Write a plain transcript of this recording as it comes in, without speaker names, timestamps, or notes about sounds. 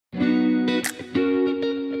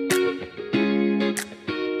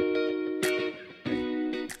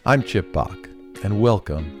I'm Chip Bach, and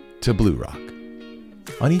welcome to Blue Rock.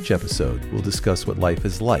 On each episode, we'll discuss what life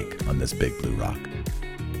is like on this big blue rock,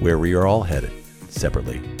 where we are all headed,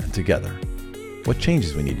 separately and together, what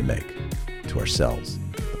changes we need to make to ourselves,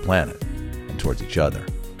 the planet, and towards each other,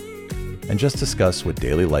 and just discuss what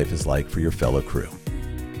daily life is like for your fellow crew.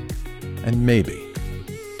 And maybe,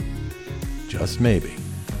 just maybe,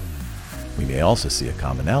 we may also see a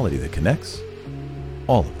commonality that connects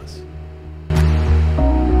all of us.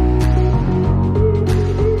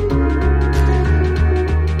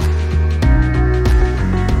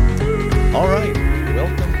 All right,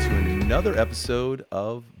 welcome to another episode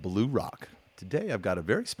of Blue Rock. Today I've got a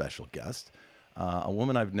very special guest, a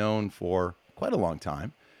woman I've known for quite a long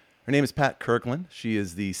time. Her name is Pat Kirkland. She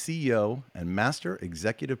is the CEO and Master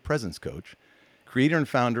Executive Presence Coach, creator and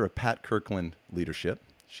founder of Pat Kirkland Leadership.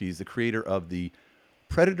 She's the creator of the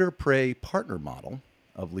Predator-Prey Partner model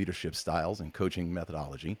of leadership styles and coaching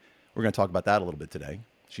methodology. We're going to talk about that a little bit today.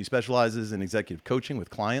 She specializes in executive coaching with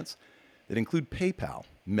clients that include PayPal,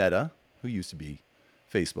 Meta, who used to be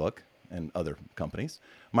Facebook and other companies,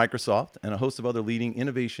 Microsoft, and a host of other leading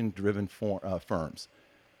innovation-driven firms.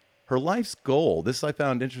 Her life's goal, this I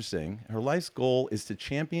found interesting, her life's goal is to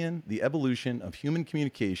champion the evolution of human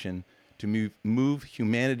communication to move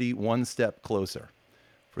humanity one step closer.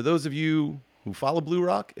 For those of you who follow Blue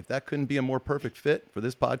Rock, if that couldn't be a more perfect fit for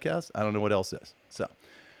this podcast, I don't know what else is. So,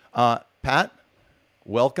 Pat,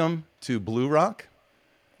 welcome to Blue Rock.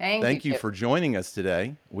 Thank you for joining us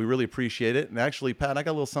today. We really appreciate it. And actually, Pat, I got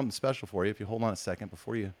a little something special for you. If you hold on a second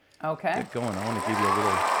before you get going, I want to give you a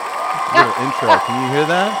little intro. Can you hear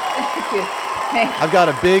that? I've got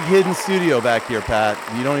a big hidden studio back here, Pat.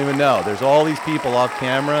 You don't even know. There's all these people off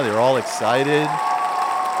camera. They're all excited.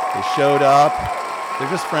 They showed up. They're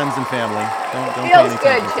just friends and family. Don't Feels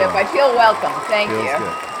good, Chip. I feel welcome. Thank you.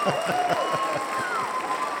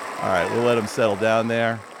 All right, we'll let them settle down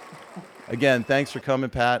there. Again, thanks for coming,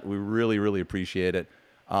 Pat. We really, really appreciate it.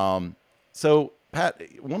 So, Pat,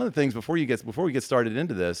 one of the things before we get started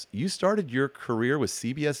into this, you started your career with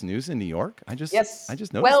CBS News in New York. I just noticed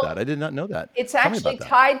that. I did not know that. It's actually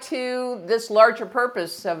tied to this larger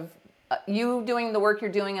purpose of you doing the work you're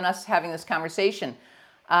doing and us having this conversation.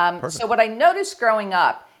 So what I noticed growing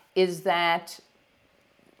up is that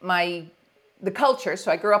the culture, so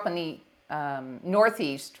I grew up in the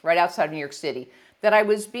Northeast, right outside of New York City, that I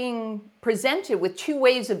was being presented with two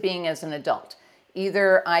ways of being as an adult.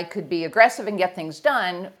 Either I could be aggressive and get things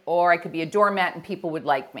done, or I could be a doormat and people would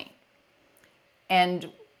like me.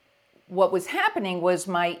 And what was happening was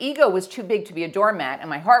my ego was too big to be a doormat and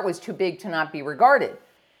my heart was too big to not be regarded.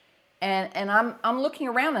 And I'm looking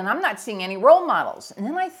around and I'm not seeing any role models. And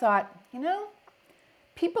then I thought,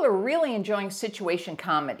 people are really enjoying situation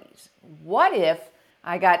comedies. What if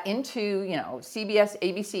I got into, CBS,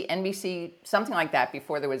 ABC, NBC, something like that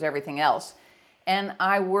before there was everything else, and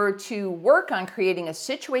I were to work on creating a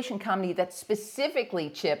situation comedy that specifically,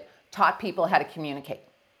 Chip, taught people how to communicate.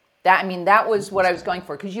 That was what I was going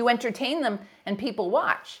for, because you entertain them and people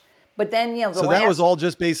watch. But then, that was all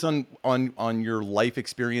just based on your life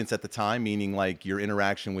experience at the time, meaning like your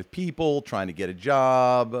interaction with people, trying to get a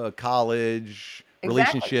job, college,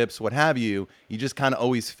 relationships, what have you. You just kind of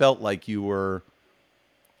always felt like you were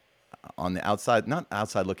on the outside, not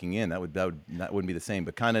outside looking in. That wouldn't be the same,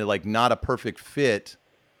 but kind of like not a perfect fit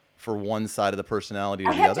for one side of the personality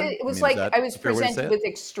or the other. It was I was presented with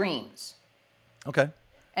extremes. Okay.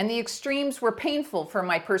 And the extremes were painful for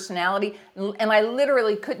my personality, and I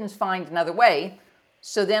literally couldn't find another way.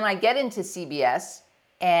 So then I get into CBS,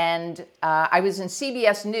 and I was in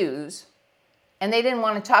CBS News, and they didn't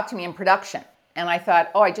want to talk to me in production. And I thought,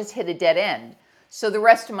 I just hit a dead end. So the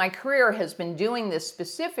rest of my career has been doing this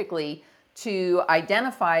specifically to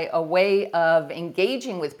identify a way of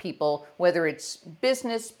engaging with people, whether it's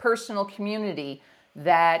business, personal, community,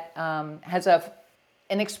 that has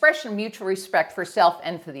an expression of mutual respect for self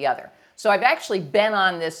and for the other. So I've actually been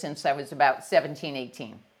on this since I was about 17,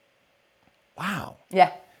 18. Wow.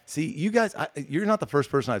 Yeah. See, you guys, you're not the first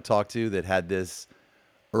person I've talked to that had this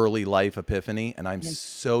early life epiphany, and I'm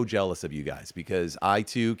so jealous of you guys, because I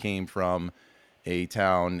too came from a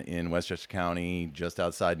town in Westchester County, just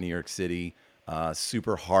outside New York City,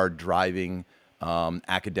 super hard driving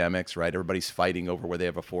academics, right? Everybody's fighting over whether they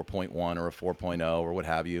have a 4.1 or a 4.0 or what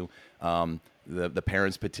have you. The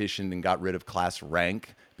parents petitioned and got rid of class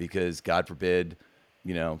rank because, God forbid,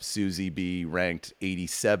 Susie be ranked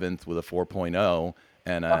 87th with a 4.0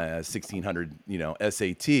 and a 1600,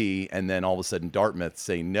 SAT, and then all of a sudden Dartmouth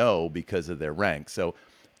say no because of their rank. So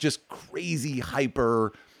just crazy,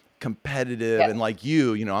 hyper competitive. And like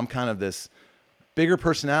I'm kind of this bigger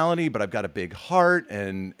personality, but I've got a big heart.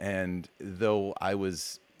 And though I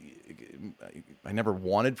never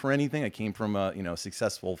wanted for anything. I came from a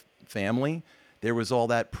successful family. There was all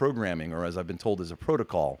that programming, or as I've been told, is a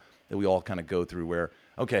protocol that we all kind of go through. Where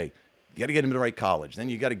okay, you got to get into the right college, then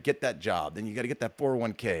you got to get that job, then you got to get that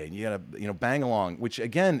 401k, and you got to bang along. Which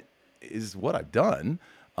again is what I've done.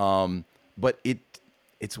 But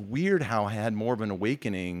it's weird how I had more of an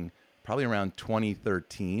awakening probably around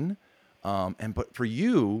 2013. But for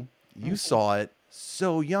you, you saw it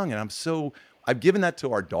so young, and I've given that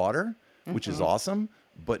to our daughter, which is awesome.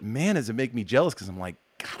 But man, does it make me jealous because I'm like,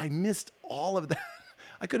 God, I missed all of that.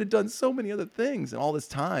 I could have done so many other things, and all this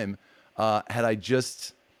time, had I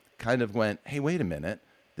just kind of went, hey, wait a minute,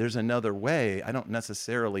 there's another way. I don't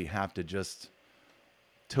necessarily have to just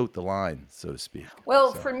tote the line, so to speak.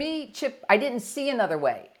 Well, for me, Chip, I didn't see another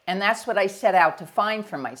way. And that's what I set out to find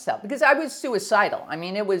for myself because I was suicidal. I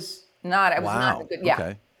mean, I was not a good, yeah.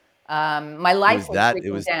 Okay. My life was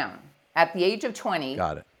breaking down. At the age of 20,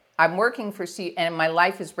 Got it. I'm working for and my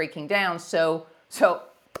life is breaking down. So a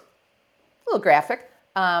little graphic.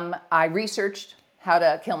 I researched how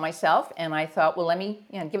to kill myself, and I thought, well, let me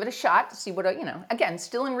give it a shot to see what again,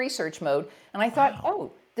 still in research mode. And I thought,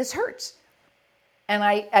 oh, this hurts. And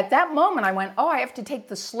at that moment, I went, oh, I have to take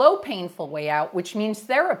the slow, painful way out, which means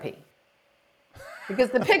therapy.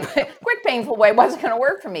 Because the quick, painful way wasn't going to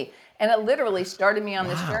work for me. And it literally started me on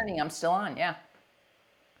this journey I'm still on, yeah.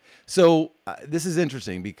 So this is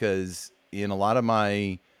interesting because in a lot of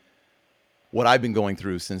what I've been going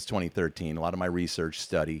through since 2013, a lot of my research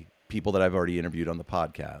study, people that I've already interviewed on the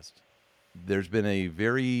podcast, there's been a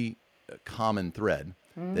very common thread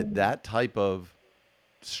that type of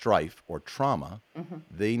strife or trauma,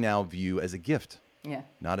 they now view as a gift,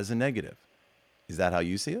 not as a negative. Is that how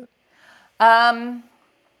you see it?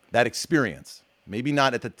 That experience, maybe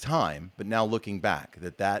not at the time, but now looking back,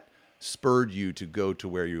 that spurred you to go to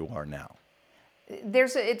where you are now.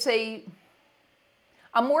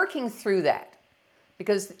 I'm working through that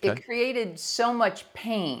because it created so much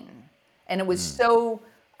pain, and it was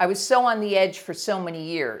I was so on the edge for so many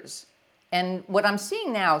years. And what I'm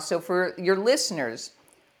seeing now, so for your listeners,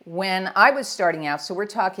 when I was starting out, so we're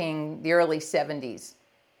talking the early 70s,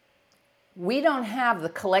 we don't have the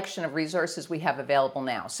collection of resources we have available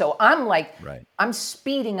now. So I'm like, I'm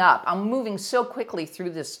speeding up. I'm moving so quickly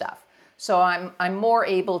through this stuff. So I'm more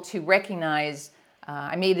able to recognize,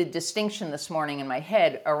 I made a distinction this morning in my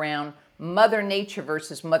head around Mother Nature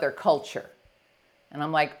versus Mother Culture. And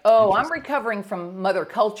I'm like, oh, I'm recovering from Mother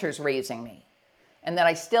Culture's raising me. And that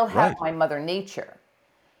I still have my Mother Nature.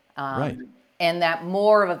 And that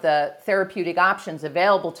more of the therapeutic options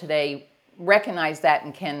available today recognize that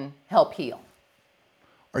and can help heal.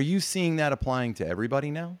 Are you seeing that applying to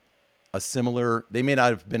everybody now? They may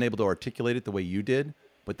not have been able to articulate it the way you did,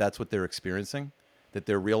 but that's what they're experiencing? That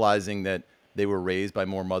they're realizing that they were raised by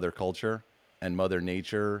more Mother Culture and Mother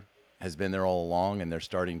Nature has been there all along and they're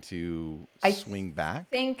starting to swing back?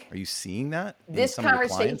 Are you seeing that in this some of your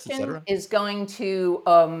clients, et conversation cetera? is going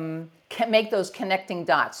to make those connecting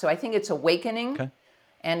dots. So I think it's awakening. Okay.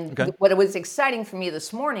 And what was exciting for me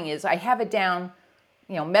this morning is I have it down,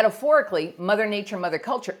 metaphorically, Mother Nature, Mother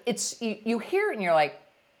Culture. It's you hear it and you're like,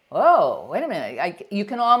 oh, wait a minute. You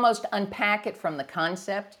can almost unpack it from the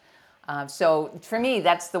concept. So for me,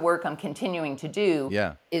 that's the work I'm continuing to do.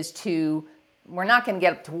 We're not going to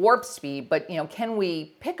get up to warp speed, but can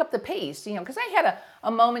we pick up the pace? Because I had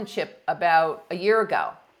a moment, Chip, about a year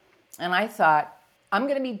ago, and I thought, I'm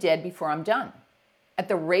going to be dead before I'm done. At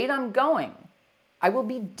the rate I'm going, I will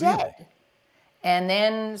be dead. Really? And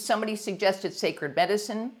then somebody suggested sacred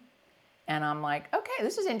medicine, and I'm like, okay,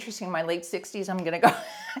 this is interesting. In my late 60s, I'm going to go.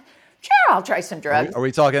 Sure, I'll try some drugs. Are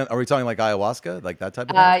we talking like ayahuasca, like that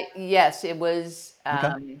type of thing? Yes, it was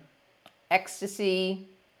ecstasy.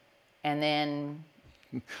 And then...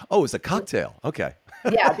 Oh, it's a cocktail. Okay.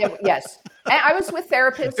 Yes. And I was with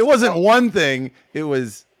therapists. It wasn't one thing. It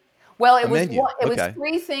was was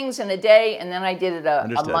three things in a day, and then I did it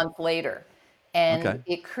a month later. And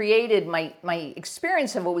it created, my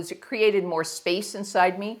experience of it created more space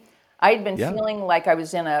inside me. I had been feeling like I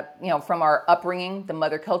was in from our upbringing, the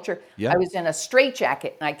Mother Culture, I was in a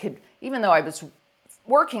straitjacket, and I could, even though I was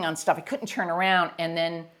working on stuff, I couldn't turn around, and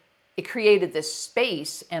then it created this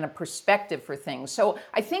space and a perspective for things. So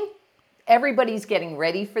I think everybody's getting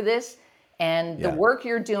ready for this. And the work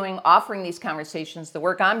you're doing, offering these conversations, the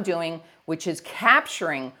work I'm doing, which is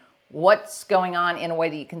capturing what's going on in a way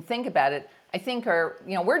that you can think about it, I think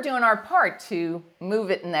we're doing our part to move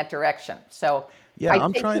it in that direction. So I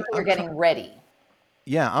think people are getting ready.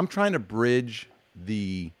 Yeah, I'm trying to bridge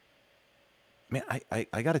the Man,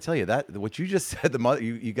 I got to tell you that what you just said, the mother,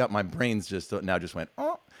 you got my brains just now just went,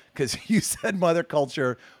 oh, because you said mother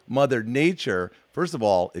culture, mother nature. First of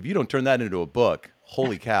all, if you don't turn that into a book,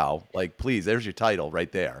 holy cow, like, please, there's your title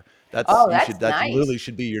right there. Oh, that's That literally nice.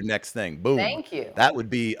 should be your next thing. Boom. Thank you. That would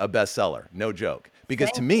be a bestseller. No joke. Because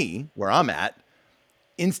to Thank you. me, where I'm at,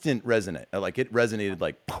 instant resonate. Like it resonated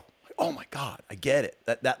like, oh my God, I get it.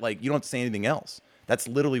 That like, you don't have to say anything else. That's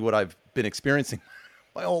literally what I've been experiencing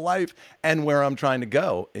my whole life and where I'm trying to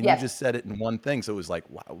go. And you Yes. just said it in one thing. So it was like,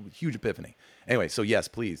 wow, huge epiphany. Anyway, so yes,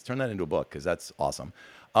 please turn that into a book because that's awesome.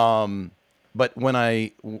 But when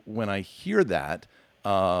I hear that,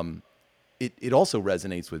 it also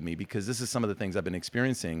resonates with me because this is some of the things I've been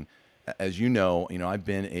experiencing. As you know, I've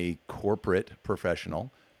been a corporate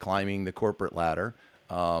professional climbing the corporate ladder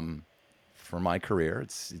for my career.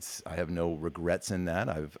 I have no regrets in that.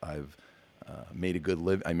 I've made a good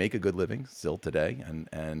live. I make a good living still today,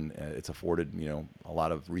 and it's afforded a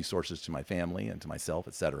lot of resources to my family and to myself,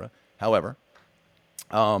 etc. However,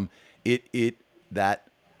 it that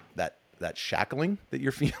that shackling that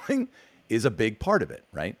you're feeling is a big part of it,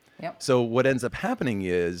 right? Yep. So what ends up happening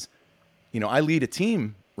is, I lead a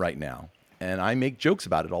team right now, and I make jokes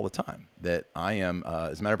about it all the time. That I am,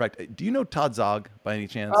 as a matter of fact, do you know Todd Zog by any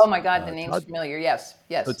chance? Oh my God, the name's Todd, familiar. Yes, so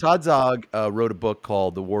yes. Todd Zog wrote a book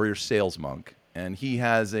called The Warrior Sales Monk, and he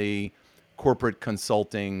has a corporate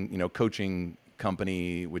consulting, coaching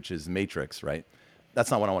company, which is Matrix, right?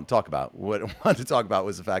 That's not what I want to talk about. What I wanted to talk about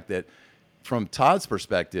was the fact that from Todd's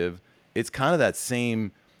perspective, it's kind of that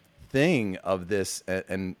same thing of this,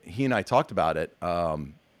 and he and I talked about it.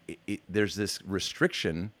 There's this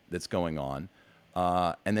restriction that's going on,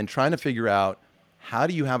 and then trying to figure out how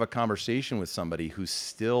do you have a conversation with somebody who's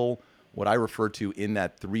still what I refer to in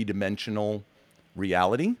that three-dimensional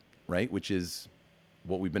reality, right? Which is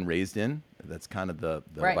what we've been raised in. That's kind of the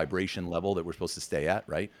Right. vibration level that we're supposed to stay at,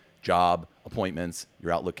 right? Job, appointments,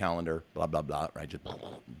 your Outlook calendar, blah, blah, blah, right? Just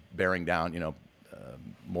bearing down,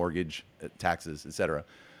 mortgage, taxes, etc.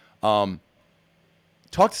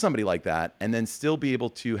 Talk to somebody like that and then still be able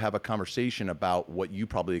to have a conversation about what you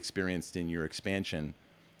probably experienced in your expansion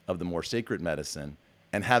of the more sacred medicine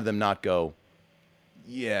and have them not go,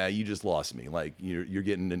 yeah, you just lost me. Like you're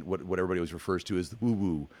getting in what everybody always refers to as the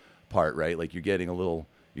woo-woo part, right? Like you're getting a little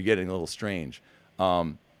strange.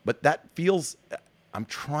 But that feels, I'm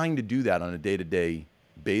trying to do that on a day-to-day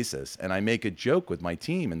basis. And I make a joke with my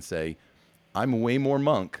team and say, I'm way more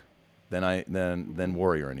monk than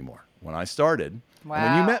warrior anymore. When I started, and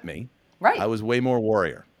when you Wow. met me, Right. I was way more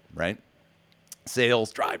warrior, right?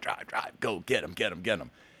 Sales, drive, go get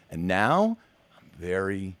them. And now I'm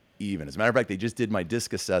very even. As a matter of fact, they just did my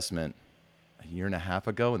disc assessment a year and a half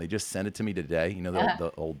ago, and they just sent it to me today.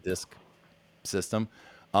 The old disc system.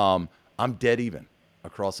 I'm dead even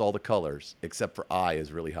across all the colors, except for I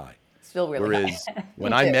is really high. Still really Whereas high.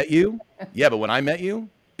 when Me I too. met you, yeah, but when I met you,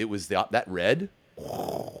 it was that red.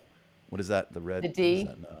 What is that? The red? The What is D.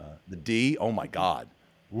 that? The D. Oh my God.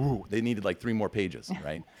 Ooh, they needed like 3 more pages,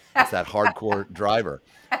 right? It's that hardcore driver.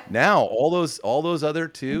 Now all those other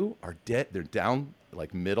two are dead. They're down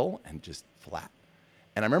like middle and just flat.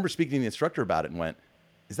 And I remember speaking to the instructor about it and went,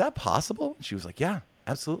 "Is that possible?" And she was like, "Yeah,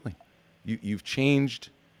 absolutely. You've changed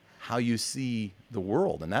how you see the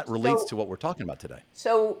world, and that relates So, to what we're talking about today."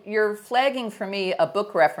 so you're flagging for me a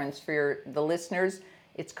book reference for the listeners.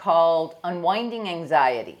 It's called Unwinding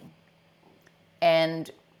Anxiety. And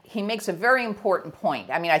he makes a very important point.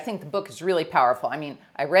 I mean, I think the book is really powerful. I mean,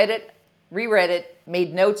 I read it, reread it,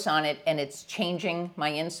 made notes on it, and it's changing my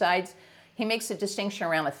insides. He makes a distinction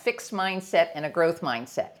around a fixed mindset and a growth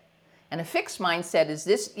mindset. And a fixed mindset is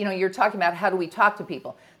this, you're talking about how do we talk to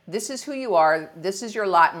people. This is who you are. This is your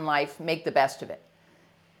lot in life. Make the best of it.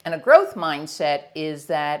 And a growth mindset is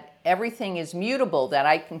that everything is mutable, that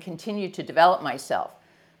I can continue to develop myself.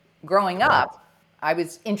 Growing Correct. up, I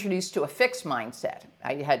was introduced to a fixed mindset.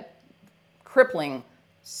 I had crippling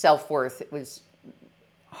self-worth. It was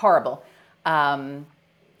horrible.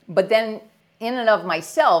 But then in and of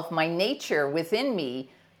myself, my nature within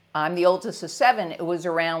me, I'm the oldest of 7, it was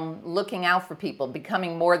around looking out for people,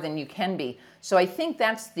 becoming more than you can be. So I think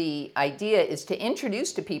that's the idea, is to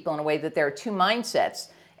introduce to people in a way that there are 2 mindsets.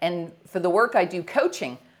 And for the work I do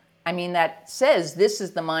coaching, I mean, that says this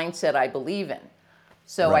is the mindset I believe in.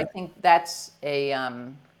 So I Right. think that's a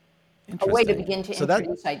way to Interesting. begin to So that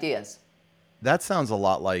introduce ideas. that sounds a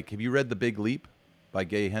lot like. Have you read The Big Leap by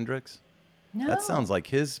Gay Hendricks? That No. sounds like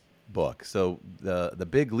his book. So the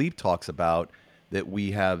Big Leap talks about that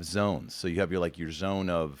we have zones. So you have your zone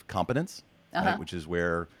of competence, right? Uh-huh. Which is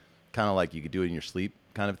where kind of like you could do it in your sleep.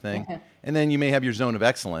 kind of thing. And then you may have your zone of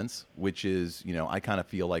excellence, which is, I kind of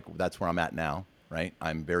feel like that's where I'm at now, right?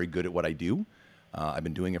 I'm very good at what I do. I've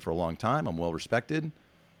been doing it for a long time. I'm well respected.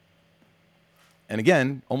 And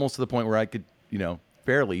again, almost to the point where I could,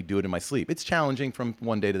 fairly do it in my sleep. It's challenging from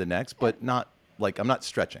one day to the next, but not like I'm not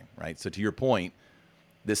stretching, right? So to your point,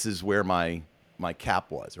 this is where my cap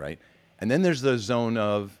was, right? And then there's the zone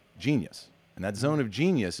of genius. And that zone of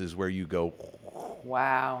genius is where you go,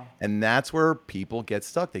 wow. And that's where people get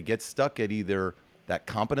stuck. They get stuck at either that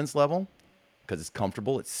competence level because it's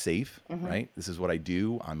comfortable, it's safe, right? This is what I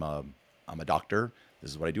do. I'm a doctor. This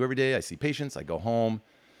is what I do every day. I see patients. I go home,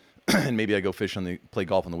 and maybe I go play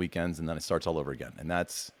golf on the weekends, and then it starts all over again. And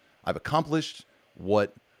I've accomplished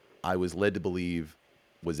what I was led to believe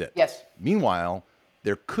was it. Yes. Meanwhile,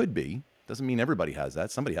 there could be, doesn't mean everybody has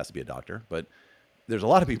that. Somebody has to be a doctor, but there's a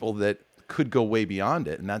lot of people that could go way beyond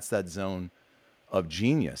it, and that's that zone of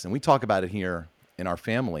genius. And we talk about it here in our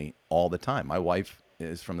family all the time. My wife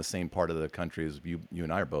is from the same part of the country as you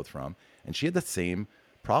and I are both from, and she had the same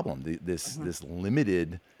problem. This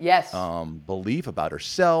limited yes. Belief about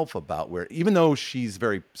herself, about where, even though she's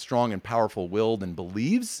very strong and powerful willed and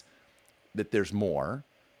believes that there's more,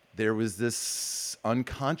 there was this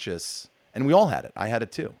unconscious, and we all had it. I had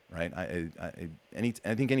it too, right?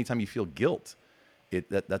 I think anytime you feel guilt,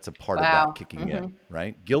 that's a part of that kicking in,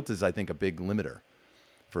 right? Guilt is, I think, a big limiter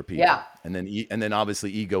for people. Yeah. And then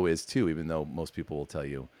obviously ego is too, even though most people will tell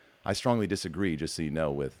you. I strongly disagree, just so you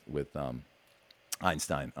know, with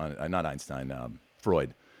Einstein, not Einstein,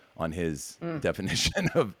 Freud, on his definition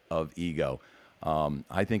of ego.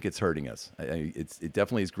 I think it's hurting us. It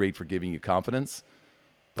definitely is great for giving you confidence,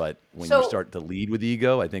 but when you start to lead with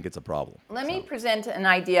ego, I think it's a problem. Let me present an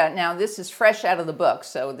idea. Now, this is fresh out of the book,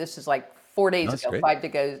 so this is like 4 days ago, great.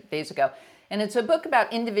 5 days ago. And it's a book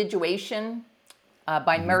about individuation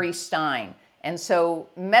by Murray Stein. And so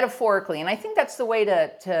metaphorically, and I think that's the way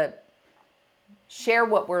to share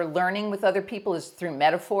what we're learning with other people is through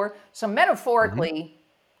metaphor. So metaphorically,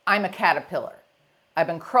 I'm a caterpillar. I've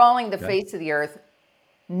been crawling the face of the earth,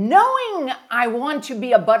 knowing I want to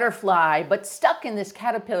be a butterfly, but stuck in this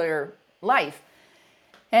caterpillar life.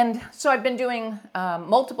 And so I've been doing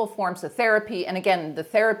multiple forms of therapy. And again, the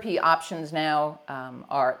therapy options now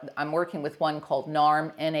I'm working with one called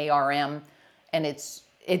NARM, N-A-R-M, and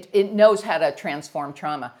it knows how to transform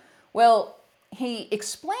trauma. Well, he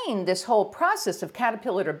explained this whole process of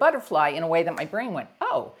caterpillar to butterfly in a way that my brain went,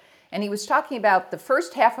 oh. And he was talking about the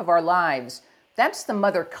first half of our lives. That's the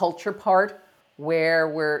mother culture part where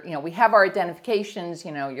we have our identifications,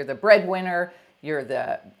 you're the breadwinner, you're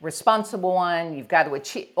the responsible one, you've got to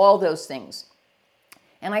achieve all those things.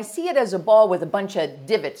 And I see it as a ball with a bunch of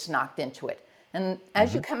divots knocked into it. And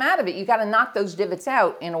as you come out of it, you got to knock those divots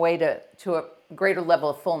out in a way to a greater level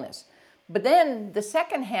of fullness. But then the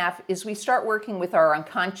second half is we start working with our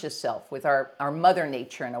unconscious self, with our mother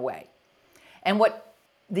nature in a way. And what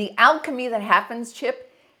the alchemy that happens, Chip,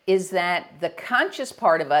 is that the conscious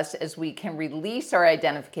part of us, as we can release our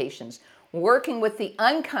identifications, working with the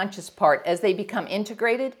unconscious part as they become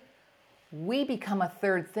integrated, we become a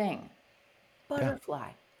third thing. Butterfly.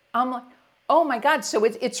 Yeah. I'm like, oh my God. So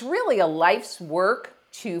it's really a life's work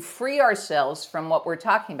to free ourselves from what we're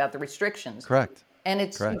talking about, the restrictions. Correct. And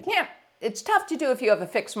it's tough to do if you have a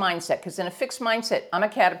fixed mindset, because in a fixed mindset, I'm a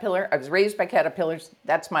caterpillar. I was raised by caterpillars.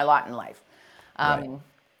 That's my lot in life. Right.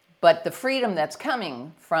 But the freedom that's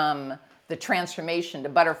coming from the transformation to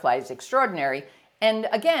butterfly is extraordinary. And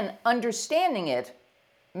again, understanding it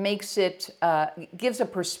makes it, gives a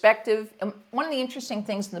perspective. One of the interesting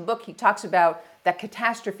things in the book, he talks about that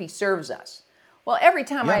catastrophe serves us. Well, every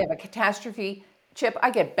time I have a catastrophe, Chip,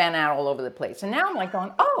 I get bent out all over the place. And now I'm like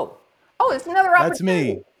going, oh, there's another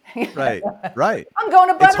opportunity. That's me. Right. I'm going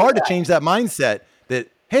to butterfly. It's hard to change that mindset that,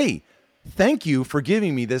 hey, thank you for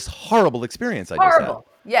giving me this horrible experience I just had.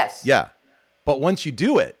 Yes. Yeah. But once you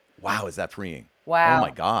do it, wow, is that freeing? Wow. Oh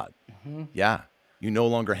my God. Yeah. You no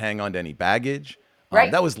longer hang on to any baggage.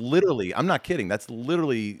 Right. That was literally, I'm not kidding. That's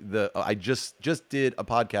literally I just did a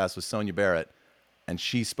podcast with Sonia Barrett, and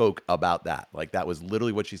she spoke about that. Like, that was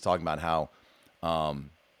literally what she's talking about, how,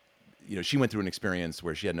 she went through an experience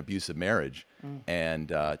where she had an abusive marriage, and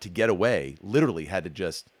to get away, literally had to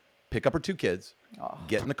just pick up her 2 kids,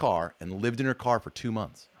 get in the car, and lived in her car for 2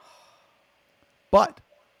 months. But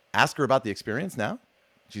ask her about the experience now.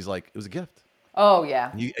 She's like, it was a gift. Oh,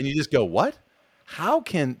 yeah. And you just go, what?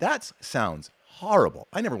 That sounds horrible.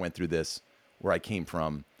 I never went through this where I came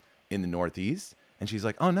from in the Northeast. And she's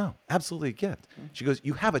like, oh no, absolutely a gift. She goes,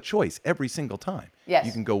 you have a choice every single time. Yes.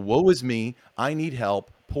 You can go, woe is me, I need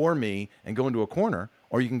help, poor me, and go into a corner.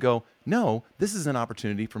 Or you can go, no, this is an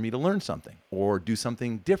opportunity for me to learn something or do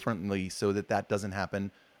something differently so that that doesn't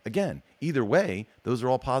happen again. Either way, those are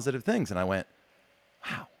all positive things. And I went,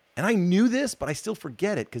 wow. And I knew this, but I still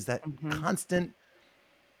forget it because that constant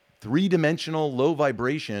three-dimensional low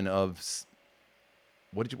vibration of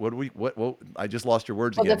what I just lost your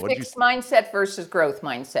words Well, again. the What did you fixed mindset versus growth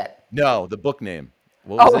mindset. No, the book name.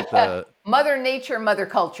 What was it? The Mother Nature, Mother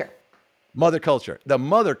Culture. Mother Culture. The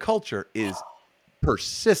Mother Culture is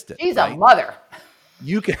persistent, She's a right? mother.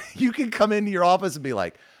 You can come into your office and be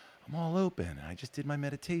like, I'm all open and I just did my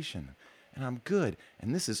meditation and I'm good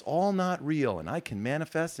and this is all not real and I can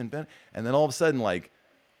manifest and then all of a sudden like,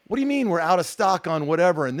 what do you mean we're out of stock on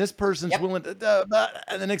whatever and this person's willing to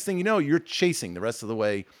and the next thing you know, you're chasing the rest of the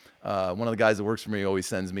way. One of the guys that works for me always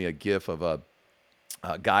sends me a gif of a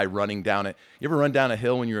guy running down it. You ever run down a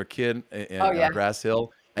hill when you're a kid on a grass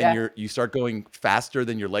hill and you start going faster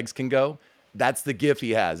than your legs can go? That's the gif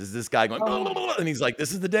he has, is this guy going, blah, blah, blah, and he's like,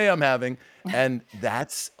 this is the day I'm having. And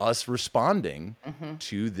that's us responding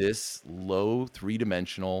to this low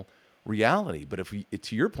three-dimensional reality. But if we,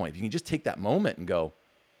 to your point, if you can just take that moment and go,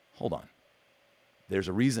 hold on, there's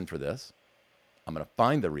a reason for this. I'm going to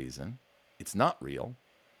find the reason. It's not real.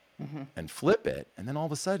 And flip it. And then all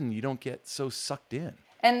of a sudden you don't get so sucked in.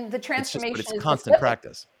 And the transformation it's is constant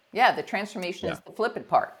practice. Yeah, the transformation is the flip it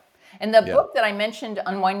part. And the book that I mentioned,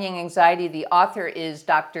 Unwinding Anxiety, the author is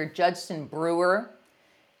Dr. Judson Brewer.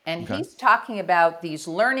 And he's talking about these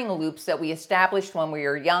learning loops that we established when we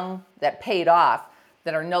were young that paid off,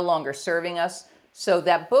 that are no longer serving us. So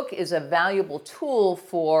that book is a valuable tool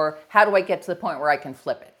for how do I get to the point where I can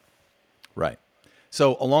flip it? Right.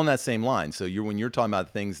 So along that same line, so when you're talking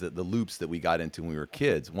about things that the loops that we got into when we were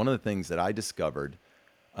kids, one of the things that I discovered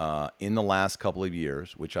in the last couple of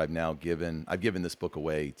years, which I've given this book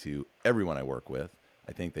away to everyone I work with.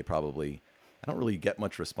 I think I don't really get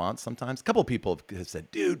much response sometimes. A couple of people have said,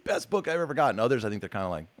 dude, best book I've ever gotten. Others, I think they're kind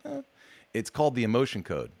of like, eh. It's called The Emotion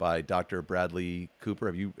Code by Dr. Bradley Cooper.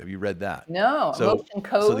 Have you read that? No, Emotion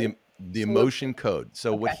Code. So the Emotion Code.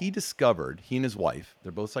 So what he discovered, he and his wife,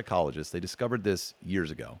 they're both psychologists. They discovered this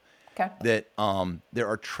years ago. That there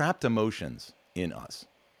are trapped emotions in us,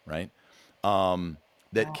 right?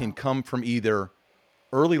 That can come from either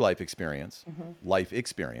early life experience,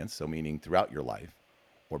 so meaning throughout your life,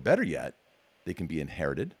 or better yet, they can be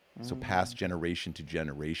inherited, so passed generation to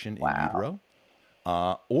generation in utero,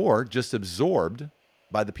 or just absorbed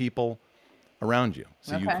by the people around you.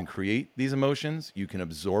 So you can create these emotions, you can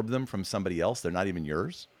absorb them from somebody else. They're not even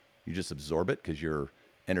yours. You just absorb it because you're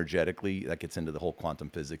energetically, that gets into the whole quantum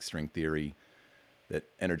physics, string theory, that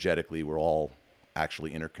energetically we're all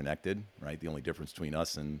actually interconnected, right? The only difference between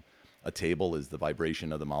us and a table is the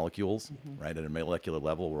vibration of the molecules, right? At a molecular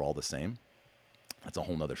level, we're all the same. That's a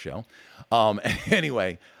whole nother show.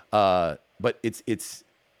 Anyway, but it's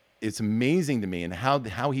amazing to me and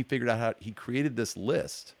how he figured out how he created this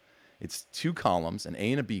list. It's 2 columns, an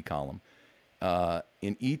A and a B column.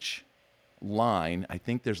 In each line, I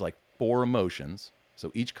think there's like 4 emotions.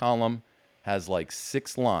 So each column has like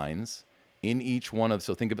 6 lines in each one of,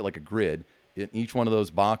 so think of it like a grid. In each one of those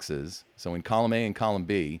boxes, so in column A and column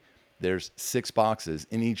B, there's 6 boxes.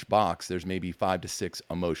 In each box, there's maybe 5 to 6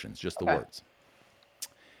 emotions, just the words.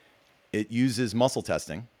 It uses muscle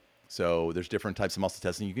testing. So there's different types of muscle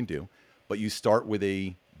testing you can do. But you start with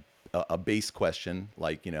a base question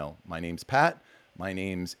like, my name's Pat, my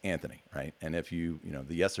name's Anthony, right? And if the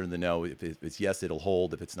yes or the no, if it's yes, it'll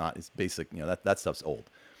hold. If it's not, it's basic, that stuff's old.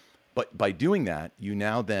 But by doing that, you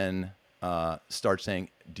now then start saying,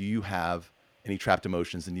 do you have any trapped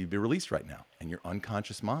emotions that need to be released right now? And your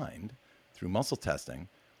unconscious mind, through muscle testing,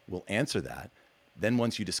 will answer that. Then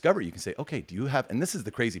once you discover it, you can say, okay, do you have, and this is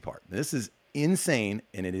the crazy part. This is insane,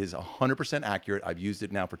 and it is 100% accurate. I've used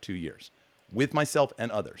it now for 2 years with myself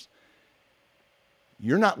and others.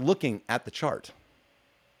 You're not looking at the chart.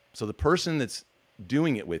 So the person that's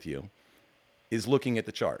doing it with you is looking at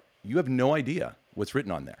the chart. You have no idea what's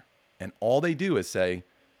written on there. And all they do is say,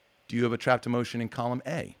 do you have a trapped emotion in column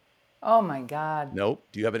A? Oh my God. Nope.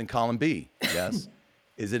 Do you have it in column B? Yes.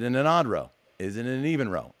 Is it in an odd row? Is it in an even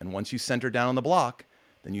row? And once you center down on the block,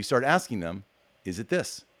 then you start asking them, is it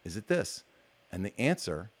this? Is it this? And the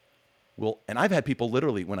answer will, and I've had people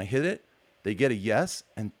literally, when I hit it, they get a yes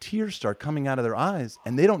and tears start coming out of their eyes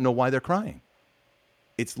and they don't know why they're crying.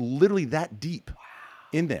 It's literally that deep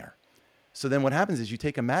in there. So then what happens is you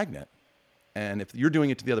take a magnet, and if you're doing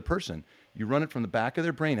it to the other person, you run it from the back of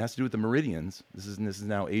their brain. It has to do with the meridians. This is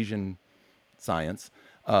now Asian science.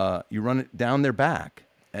 You run it down their back.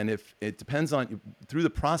 And if it depends on, through the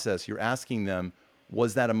process, you're asking them,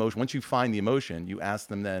 was that emotion? Once you find the emotion, you ask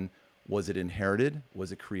them then, Was it inherited?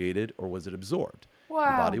 Was it created? Or was it absorbed? Wow.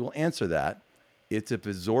 Your body will answer that. It's if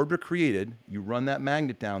absorbed or created, you run that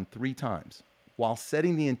magnet down 3 times while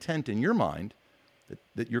setting the intent in your mind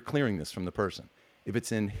that you're clearing this from the person. If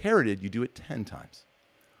it's inherited, you do it 10 times.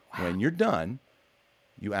 Wow. When you're done,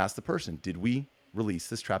 you ask the person, did we release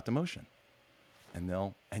this trapped emotion? And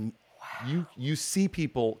wow. you see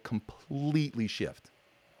people completely shift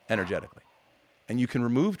energetically. And you can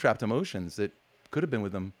remove trapped emotions that could have been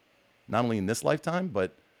with them not only in this lifetime,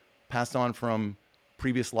 but passed on from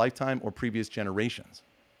previous lifetime or previous generations.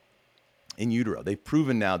 In utero, they've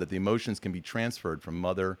proven now that the emotions can be transferred from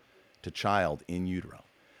mother to child in utero,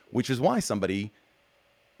 which is why somebody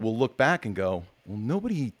will look back and go, well,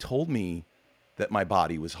 nobody told me that my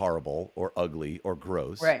body was horrible or ugly or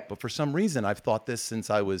gross. Right. But for some reason, I've thought this since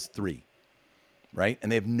I was 3, right?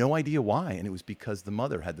 And they have no idea why. And it was because the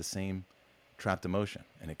mother had the same trapped emotion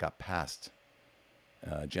and it got passed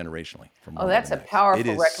generationally. From one that's to a the next. powerful it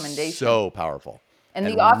is recommendation. So powerful. And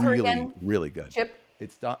the author really, again? really good. Chip?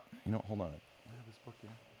 It's not, hold on. I have this book here.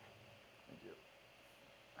 Thank you.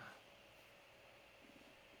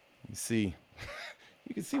 You see,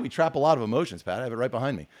 you can see we trap a lot of emotions, Pat. I have it right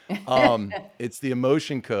behind me. It's The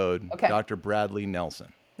Emotion Code, Okay. Dr. Bradley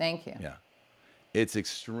Nelson. Thank you. Yeah. It's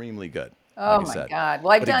extremely good. Oh, like I my said. God.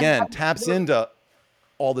 Well, Taps into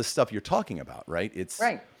all this stuff you're talking about, right?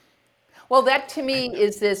 Right. Well, that to me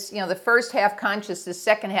is this, the first half conscious, the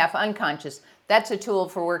second half unconscious. That's a tool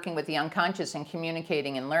for working with the unconscious and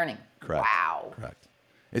communicating and learning. Correct. Wow. Correct.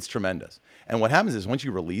 It's tremendous. And what happens is once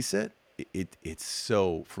you release it, it's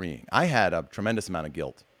so freeing. I had a tremendous amount of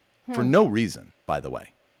guilt for no reason, by the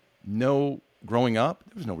way. Growing up,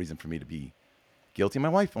 there was no reason for me to be guilty. My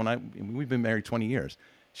wife, we've been married 20 years,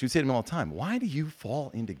 she would say to me all the time, why do you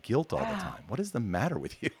fall into guilt all the time? What is the matter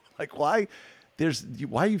with you? Like, why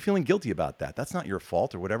are you feeling guilty about that? That's not your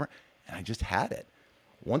fault or whatever. And I just had it.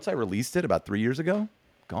 Once I released it about 3 years ago,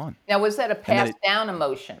 gone. Now, was that a passed down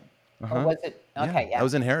emotion? Or was it? Okay, yeah. That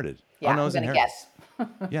was inherited. Yeah, oh, no, it I'm was going to inherited.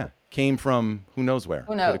 guess. Yeah. Came from who knows where.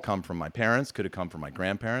 Who knows? Could have come from my parents. Could have come from my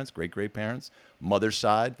grandparents, great-great-parents, mother's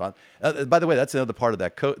side. By the way, that's another part of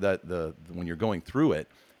that code. When you're going through it,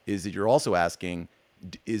 is that you're also asking,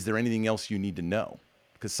 is there anything else you need to know?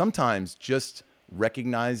 Because sometimes just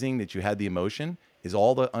recognizing that you had the emotion is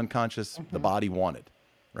all the unconscious the body wanted,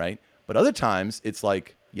 right? But other times it's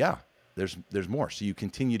like, yeah, there's more. So you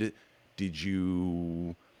continue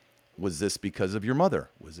to. Was this because of your mother?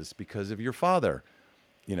 Was this because of your father?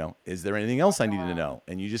 Is there anything else I need to know?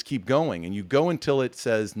 And you just keep going and you go until it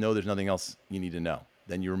says, no, there's nothing else you need to know.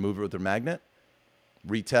 Then you remove it with a magnet,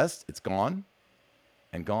 retest, it's gone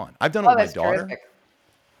and gone. I've done it with my daughter. Terrific.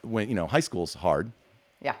 When, high school's hard.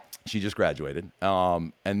 Yeah. She just graduated.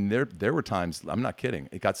 And there were times, I'm not kidding.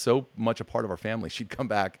 It got so much a part of our family. She'd come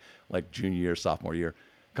back like junior year, sophomore year,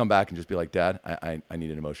 come back and just be like, Dad, I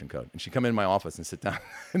need an emotion code. And she'd come in my office and sit down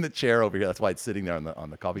in the chair over here. That's why it's sitting there on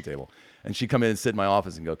the coffee table. And she'd come in and sit in my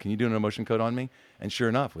office and go, can you do an emotion code on me? And sure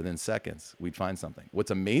enough, within seconds, we'd find something.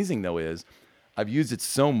 What's amazing, though, is I've used it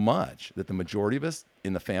so much that the majority of us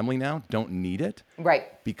in the family now don't need it.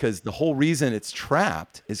 Right. Because the whole reason it's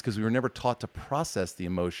trapped is because we were never taught to process the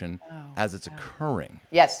emotion as it's occurring.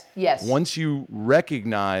 Yes, yes. Once you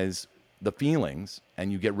recognize the feelings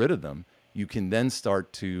and you get rid of them, you can then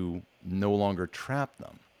start to no longer trap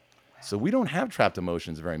them. So we don't have trapped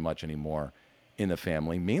emotions very much anymore in the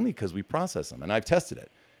family, mainly because we process them. And I've tested it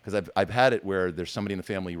because I've had it where there's somebody in the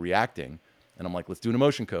family reacting and I'm like, let's do an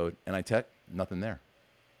emotion code. And I nothing there.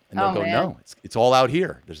 And they'll go, no, it's all out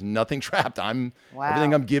here. There's nothing trapped.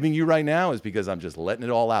 Everything I'm giving you right now is because I'm just letting it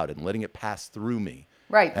all out and letting it pass through me.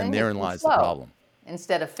 Right. And therein lies the problem.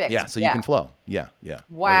 Instead of fixed. Yeah. So you can flow. Yeah. Yeah.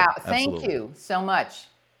 Wow. Oh, yeah, Thank you so much.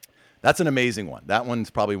 That's an amazing one. That one's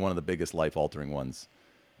probably one of the biggest life-altering ones.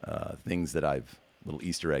 Things that little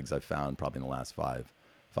Easter eggs I've found probably in the last five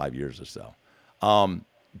years or so.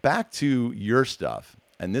 Back to your stuff,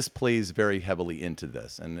 and this plays very heavily into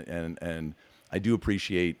this, and I do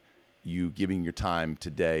appreciate you giving your time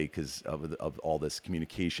today because of all this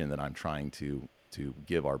communication that I'm trying to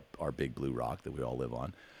give our big blue rock that we all live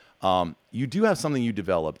on. You do have something you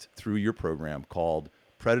developed through your program called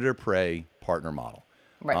Predator-Prey Partner Model.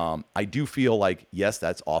 Right. I do feel like, yes,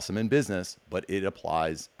 that's awesome in business, but it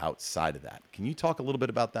applies outside of that. Can you talk a little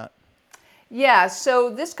bit about that? Yeah,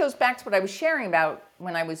 so this goes back to what I was sharing about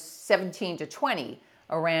when I was 17 to 20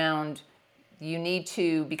 around you need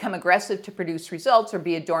to become aggressive to produce results or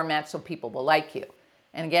be a doormat so people will like you.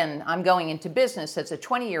 And again, I'm going into business as a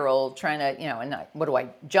 20-year-old trying to, and what do I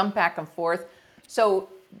jump back and forth? So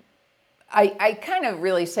I kind of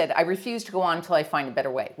really said, I refuse to go on until I find a better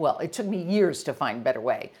way. Well, it took me years to find a better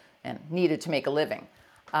way. and needed to make a living.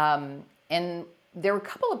 And there were a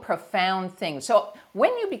couple of profound things. So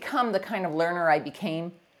when you become the kind of learner I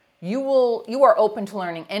became, you are open to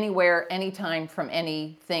learning anywhere, anytime, from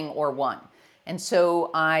anything or one. And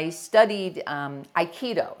so I studied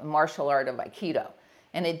Aikido, the martial art of Aikido.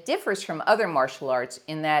 And it differs from other martial arts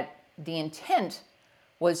in that the intent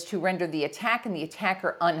was to render the attack and the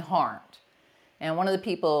attacker unharmed. And one of the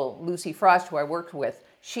people, Lucy Frost, who I worked with,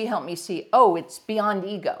 she helped me see, oh, it's beyond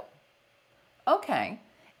ego. Okay.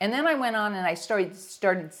 And then I went on and I started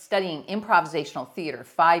studying improvisational theater,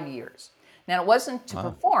 5 years. Now, it wasn't to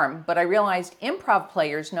perform, but I realized improv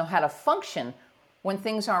players know how to function when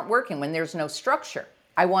things aren't working, when there's no structure.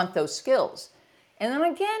 I want those skills. And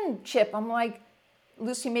then again, Chip, I'm like,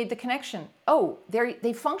 Lucy made the connection. Oh,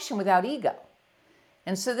 they function without ego.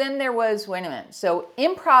 And so then there was, wait a minute, so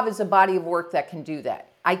improv is a body of work that can do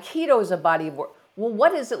that. Aikido is a body of work. Well,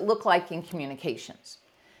 what does it look like in communications?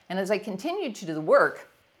 And as I continued to do the work,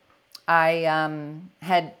 I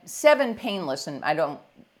had 7 painless, and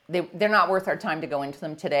they're not worth our time to go into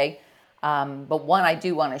them today, but one I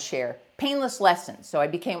do want to share. Painless lessons. So I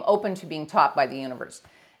became open to being taught by the universe.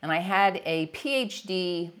 And I had a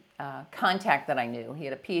PhD contact that I knew. He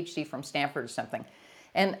had a PhD from Stanford or something.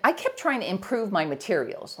 And I kept trying to improve my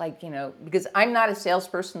materials, like, because I'm not a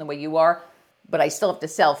salesperson the way you are, but I still have to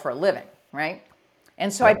sell for a living, right?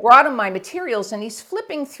 And so I brought him my materials, and he's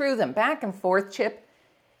flipping through them back and forth, Chip.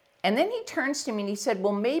 And then he turns to me and he said,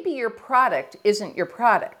 well, maybe your product isn't your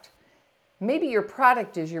product. Maybe your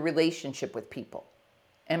product is your relationship with people.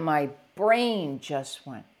 And my brain just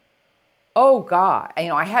went, oh, God.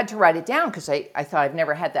 I had to write it down because I thought I've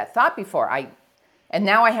never had that thought before. And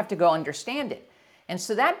now I have to go understand it. And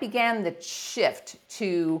so that began the shift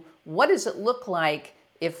to what does it look like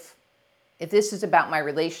if this is about my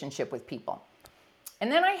relationship with people. And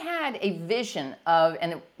then I had a vision of,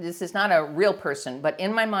 and this is not a real person, but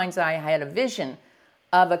in my mind's eye, I had a vision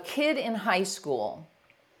of a kid in high school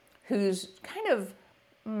who's kind of,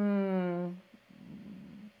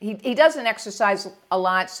 he doesn't exercise a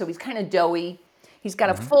lot, so he's kind of doughy. He's got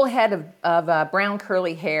a full head of brown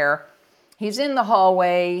curly hair. He's in the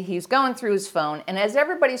hallway. He's going through his phone. And as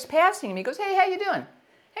everybody's passing him, he goes, hey, how you doing?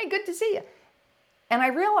 Hey, good to see you. And I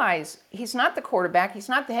realize he's not the quarterback. He's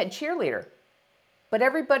not the head cheerleader. But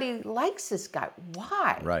everybody likes this guy.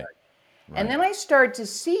 Why? Right. And then I started to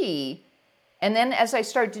see, and then as I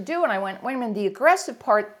started to do it, I went, wait a minute, the aggressive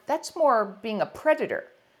part, that's more being a predator.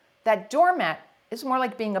 That doormat is more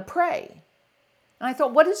like being a prey. And I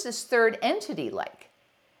thought, what is this third entity like?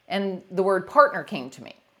 And the word partner came to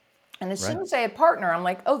me. And as soon as I had partner, I'm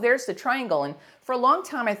like, oh, there's the triangle. And for a long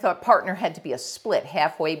time, I thought partner had to be a split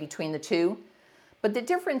halfway between the two. But the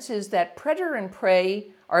difference is that predator and prey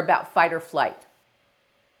are about fight or flight,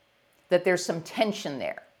 that there's some tension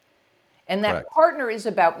there. And that partner is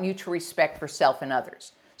about mutual respect for self and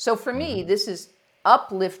others. So for me, this is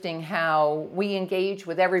uplifting how we engage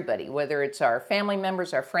with everybody, whether it's our family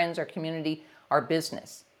members, our friends, our community, our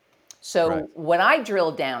business. So what I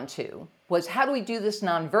drilled down to was, how do we do this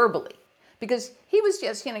non-verbally? Because he was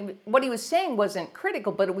just, what he was saying wasn't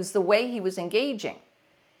critical, but it was the way he was engaging.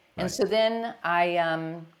 And so then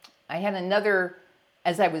I had another,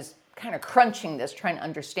 as I was kind of crunching this, trying to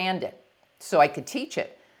understand it so I could teach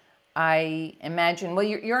it, I imagined, well,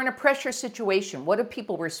 you're in a pressure situation. What do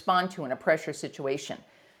people respond to in a pressure situation?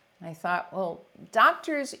 And I thought, well,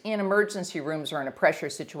 doctors in emergency rooms are in a pressure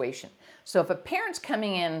situation. So if a parent's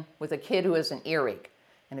coming in with a kid who has an earache,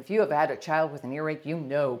 and if you have had a child with an earache, you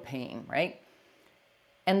know pain, right?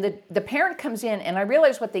 And the parent comes in, and I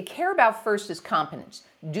realize what they care about first is competence.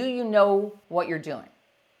 Do you know what you're doing?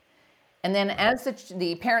 And then as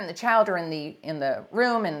the parent and the child are in the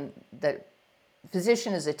room and the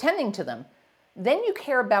physician is attending to them, then you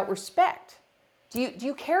care about respect. Do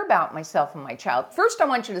you care about myself and my child? First, I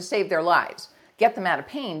want you to save their lives, get them out of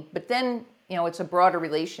pain, but then, it's a broader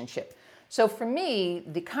relationship. So for me,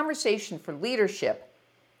 the conversation for leadership,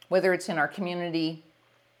 whether it's in our community,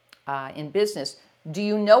 in business, do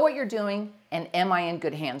you know what you're doing, and am I in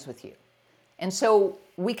good hands with you? And so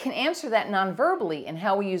we can answer that non-verbally in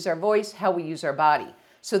how we use our voice, how we use our body.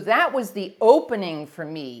 So that was the opening for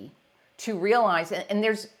me to realize, and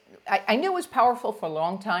I knew it was powerful for a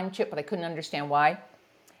long time, Chip, but I couldn't understand why.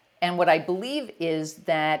 And what I believe is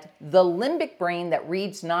that the limbic brain that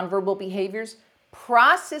reads nonverbal behaviors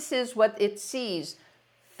processes what it sees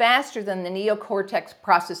faster than the neocortex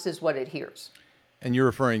processes what it hears. And you're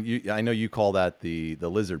referring, I know you call that the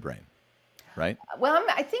lizard brain. right? Well,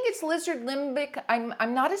 I think it's lizard limbic.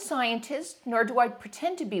 I'm not a scientist, nor do I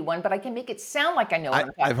pretend to be one, but I can make it sound like I know what I'm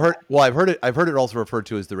talking I've heard. about. Well, I've heard it also referred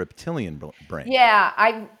to as the reptilian brain. Yeah,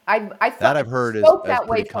 I That thought I've it heard spoke as that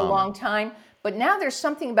way pretty for a common. long time, but now there's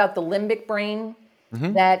something about the limbic brain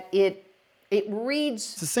Hmm. that it It's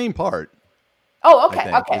reads. the same part, Oh, I okay,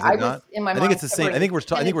 think. okay. Is I it was not? in my I think mind it's the same. separating. I Then think it's we're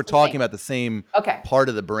the same. talking about the same Okay, part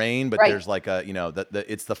of the brain, but right, there's like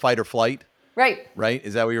it's the fight or flight, right. right?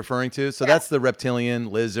 Is that what you're referring to? So Yeah. that's the reptilian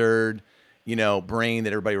lizard, brain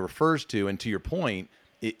that everybody refers to. And to your point,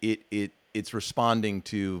 it's responding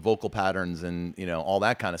to vocal patterns and all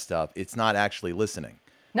that kind of stuff. It's not actually listening,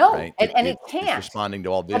 No, right? and it It's can't. responding to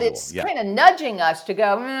all But visual. it's Yeah, kind of nudging us to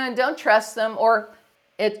go, don't trust them, or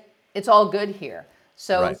it's all good here.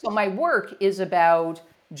 So right, my work is about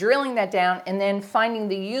drilling that down and then finding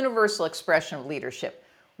the universal expression of leadership,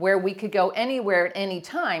 where we could go anywhere at any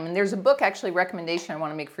time. And there's a book, actually, recommendation I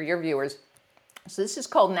want to make for your viewers. So this is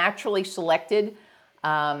called Naturally Selected,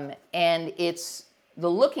 and it's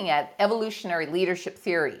looking at evolutionary leadership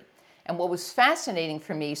theory. And what was fascinating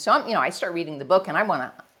for me, so I start reading the book and I want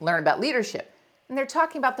to learn about leadership. And they're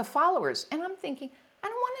talking about the followers. And I'm thinking, I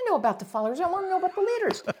don't want to know about the followers. I want to know about the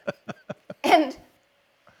leaders. And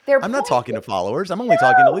their I'm not point talking to is, followers. I'm only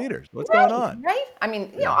talking to no, leaders. What's going right, on? right. I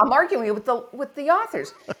mean, Yeah, I'm arguing with the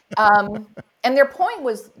authors. And their point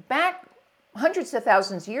was back hundreds of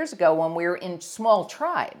thousands of years ago when we were in small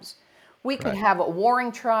tribes, we could correct. have a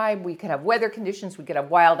warring tribe, we could have weather conditions, we could have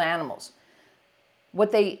wild animals.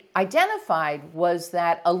 What they identified was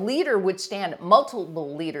that a leader would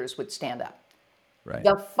multiple leaders would stand up. Right.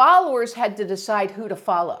 The followers had to decide who to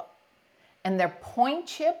follow. And their point,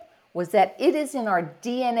 Chip, was that it is in our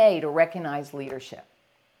DNA to recognize leadership.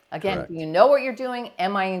 Again, Correct. do you know what you're doing?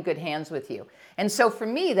 Am I in good hands with you? And so for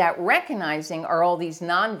me, that recognizing are all these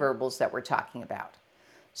nonverbals that we're talking about.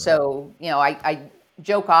 So, I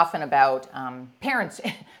joke often about parents.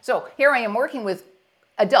 So here I am working with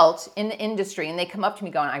adults in the industry, and they come up to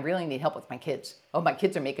me going, I really need help with my kids. Oh, my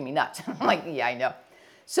kids are making me nuts. I'm like, yeah, I know.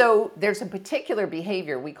 So there's a particular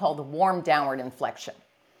behavior we call the warm downward inflection.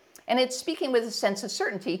 And it's speaking with a sense of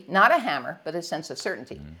certainty, not a hammer, but a sense of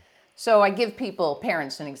certainty. Mm-hmm. So I give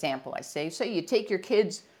parents an example. I say, so you take your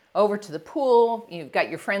kids over to the pool, you've got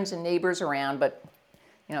your friends and neighbors around, but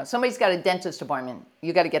somebody's got a dentist appointment,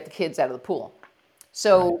 you got to get the kids out of the pool.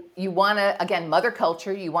 So right. You want to, again, mother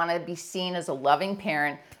culture, you want to be seen as a loving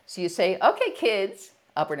parent. So you say, okay, kids,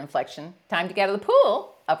 upward inflection, time to get out of the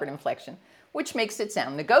pool, upward inflection, which makes it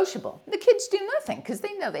sound negotiable. The kids do nothing because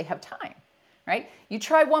they know they have time, right? You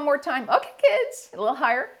try one more time, okay, kids, a little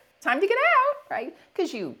higher, time to get out, right?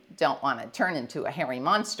 Because you don't want to turn into a hairy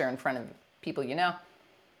monster in front of people you know.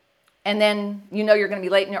 And then you're going to be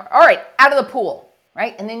late and you're, all right, out of the pool,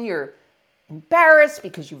 right? And then you're embarrassed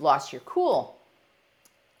because you've lost your cool.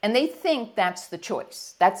 And they think that's the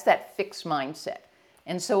choice. That's that fixed mindset.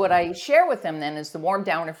 And so what I share with them then is the warm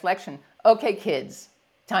downward reflection. Okay, kids,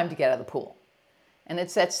 time to get out of the pool. And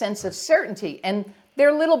it's that sense of certainty. And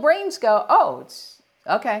their little brains go, oh, it's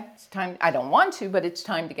okay. It's time. I don't want to, but it's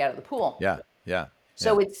time to get out of the pool. Yeah, yeah.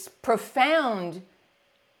 So it's profound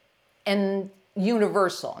and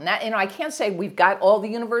universal. And that, I can't say we've got all the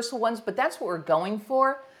universal ones, but that's what we're going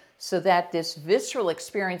for, so that this visceral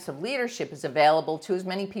experience of leadership is available to as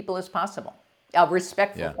many people as possible. A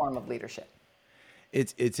respectful form of leadership.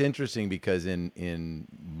 It's interesting because in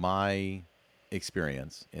my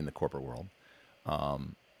experience in the corporate world,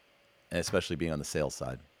 and especially being on the sales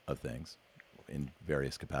side of things in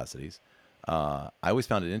various capacities, I always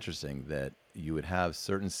found it interesting that you would have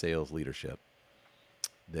certain sales leadership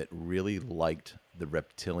that really liked the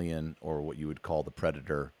reptilian, or what you would call the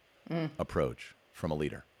predator approach from a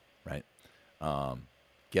leader, right?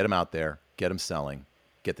 Get them out there, get them selling,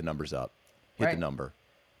 get the numbers up, hit the number,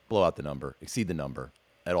 blow out the number, exceed the number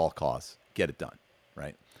at all costs, get it done,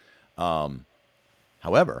 right?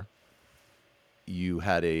 However, you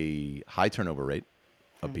had a high turnover rate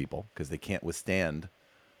of people because they can't withstand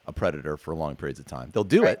a predator for long periods of time. They'll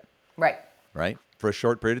do it, right, for a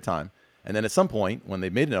short period of time. And then at some point, when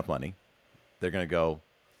they've made enough money, they're going to go,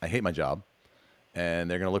 I hate my job. And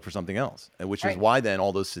they're going to look for something else. And which is why then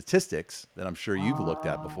all those statistics that I'm sure you've looked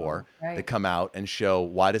at before that come out and show,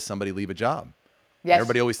 why does somebody leave a job? Yes.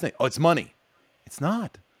 Everybody always thinks, oh, it's money. It's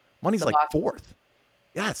not. Money's like fourth.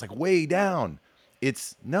 Yeah, it's like way down.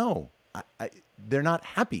 It's no, they're not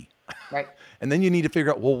happy. Right. And then you need to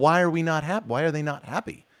figure out, well, why are we not happy? Why are they not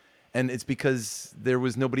happy? And it's because there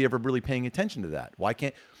was nobody ever really paying attention to that. Why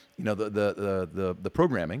can't, the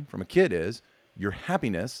programming from a kid is your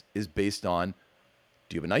happiness is based on,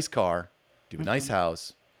 do you have a nice car? Do you have a nice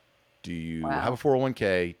house? Do you have Wow. a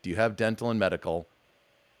 401k? Do you have dental and medical?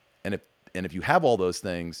 And if you have all those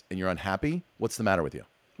things and you're unhappy, what's the matter with you?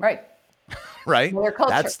 Right. Right? Well, their culture.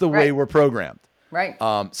 That's the way Right. we're programmed. Right.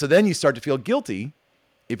 So then you start to feel guilty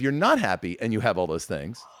if you're not happy and you have all those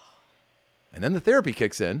things. And then the therapy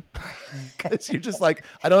kicks in because you're just like,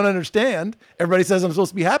 I don't understand. Everybody says I'm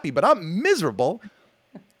supposed to be happy, but I'm miserable.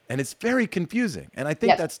 And it's very confusing. And I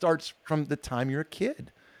think Yes. that starts from the time you're a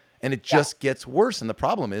kid. And it Yeah. just gets worse. And the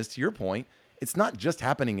problem is, to your point, it's not just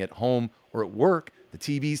happening at home or at work. The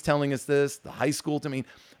TV's telling us this, the high school.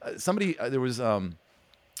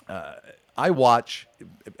 I watch,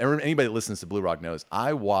 anybody that listens to Blue Rock knows,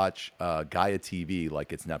 I watch Gaia TV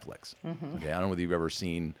like it's Netflix. Okay, I don't know whether you've ever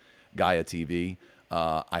seen Gaia TV.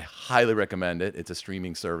 I highly recommend it. It's a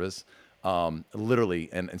streaming service, literally.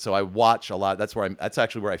 And so I watch a lot. That's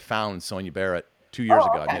actually where I found Sonia Barrett 2 years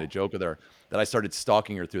ago. Okay. I made a joke with her that I started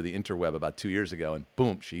stalking her through the interweb about 2 years ago. And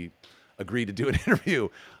boom, she agreed to do an interview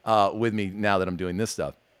with me now that I'm doing this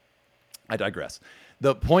stuff. I digress.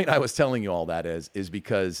 The point I was telling you all that is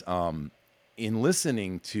because in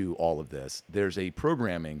listening to all of this, there's a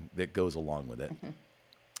programming that goes along with it.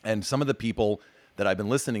 And some of the people that I've been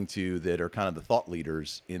listening to that are kind of the thought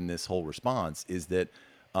leaders in this whole response is that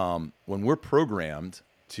when we're programmed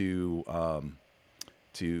to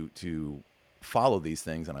follow these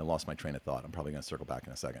things, and I lost my train of thought. I'm probably going to circle back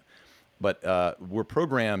in a second. But we're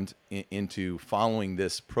programmed into following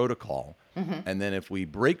this protocol. And then if we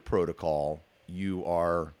break protocol, you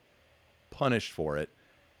are punished for it,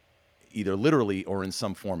 either literally or in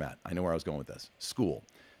some format. I know where I was going with this. School.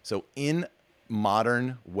 So in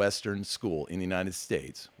modern Western school in the United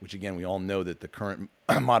States, which again, we all know that the current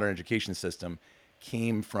modern education system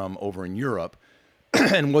came from over in Europe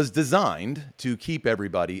and was designed to keep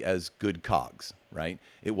everybody as good cogs, right?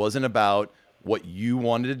 It wasn't about what you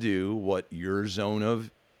wanted to do, what your zone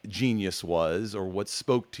of genius was, or what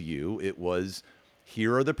spoke to you. It was,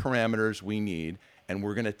 here are the parameters we need, and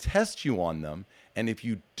we're going to test you on them. And if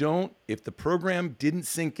the program didn't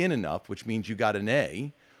sink in enough, which means you got an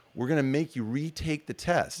A, we're going to make you retake the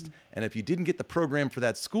test. And if you didn't get the program for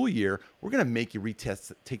that school year, we're going to make you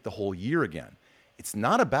take the whole year again. It's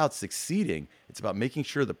not about succeeding. It's about making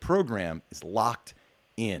sure the program is locked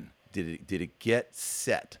in. Did it get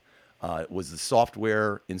set? Was the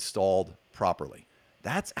software installed properly?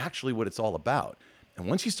 That's actually what it's all about. And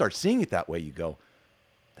once you start seeing it that way, you go,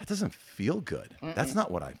 that doesn't feel good. That's not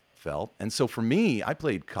what I felt. And so for me, I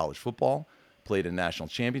played college football, played a national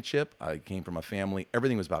championship. I came from a family.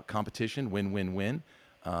 Everything was about competition, win, win, win.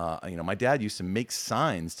 My dad used to make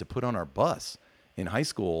signs to put on our bus in high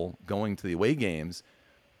school going to the away games,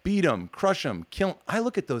 beat them, crush them, kill them. I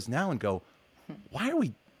look at those now and go, why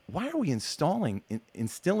are we instilling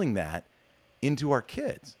that into our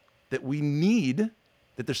kids? That we need,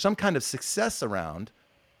 that there's some kind of success around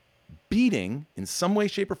beating in some way,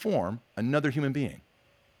 shape, or form another human being.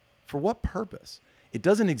 For what purpose? It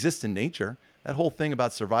doesn't exist in nature. That whole thing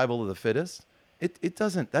about survival of the fittest, that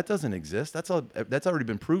doesn't exist. That's already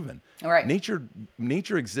been proven. All right.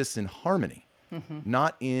 Nature exists in harmony,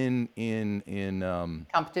 not in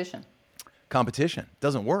Competition. competition. It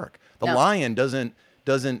doesn't work. The No. lion doesn't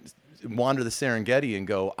wander the Serengeti and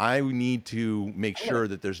go, I need to make sure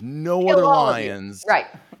that there's no Kill other all of you. lions. Right.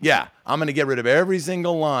 Yeah, I'm going to get rid of every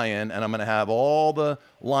single lion, and I'm going to have all the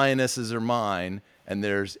lionesses are mine, and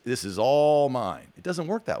this is all mine. It doesn't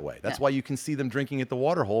work that way. That's Yeah. why you can see them drinking at the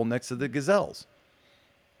water hole next to the gazelles,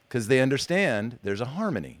 because they understand there's a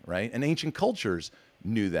harmony, right? And ancient cultures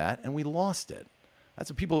knew that, and we lost it. That's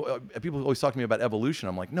what people always talk to me about evolution.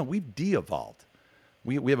 I'm like, no, we've de-evolved.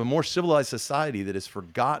 We have a more civilized society that has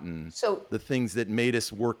forgotten the things that made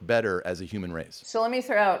us work better as a human race. So let me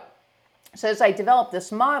throw out, so as I developed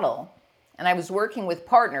this model, and I was working with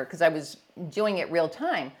partner because I was doing it real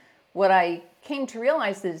time, what I came to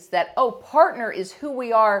realize is that, partner is who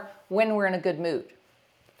we are when we're in a good mood.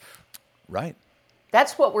 Right.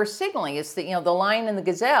 That's what we're signaling. It's the lion and the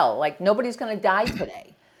gazelle. Like, nobody's going to die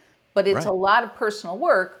today. But it's a lot of personal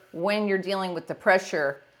work when you're dealing with the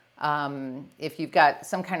pressure. If you've got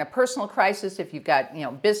some kind of personal crisis, if you've got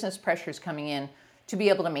business pressures coming in, to be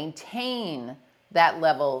able to maintain that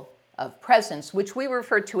level of presence, which we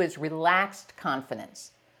refer to as relaxed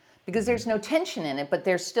confidence, because there's no tension in it, but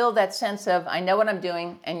there's still that sense of, I know what I'm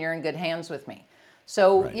doing and you're in good hands with me.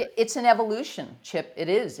 So it's an evolution, Chip. It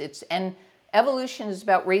is. And evolution is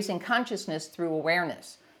about raising consciousness through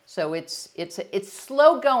awareness. So it's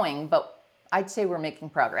slow going, but I'd say we're making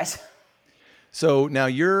progress. So now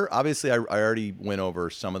you're obviously, I already went over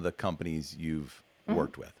some of the companies you've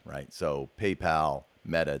worked with, right? So PayPal,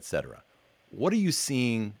 Meta, et cetera. What are you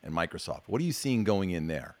seeing, and Microsoft, what are you seeing going in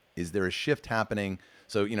there? Is there a shift happening?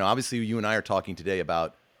 So, obviously you and I are talking today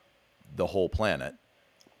about the whole planet.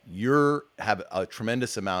 You have a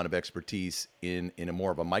tremendous amount of expertise in a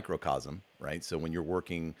more of a microcosm, right? So when you're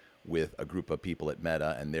working with a group of people at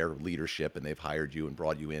Meta and their leadership, and they've hired you and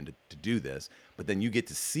brought you in to do this, but then you get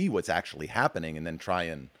to see what's actually happening and then try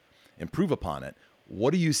and improve upon it.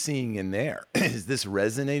 What are you seeing in there? Is this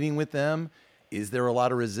resonating with them? Is there a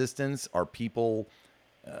lot of resistance? Are people,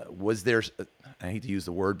 was there, I hate to use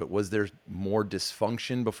the word, but was there more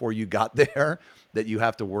dysfunction before you got there that you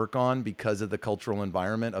have to work on because of the cultural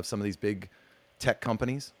environment of some of these big tech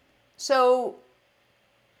companies? So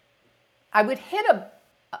I would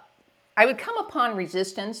come upon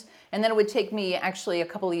resistance, and then it would take me actually a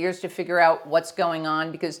couple of years to figure out what's going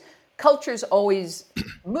on, because culture's always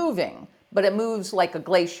moving, but it moves like a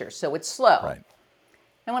glacier, so it's slow. Right.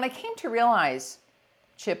 And what I came to realize,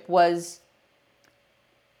 Chip, was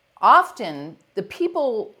often the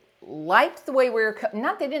people liked the way we were,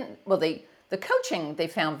 the coaching they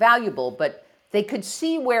found valuable, but they could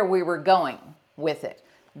see where we were going with it,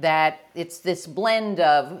 that it's this blend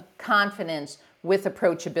of confidence with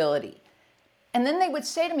approachability. And then they would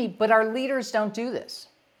say to me, but our leaders don't do this.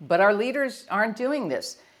 But our leaders aren't doing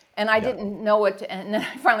this. And I didn't know what to, and then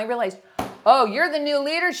I finally realized, oh, you're the new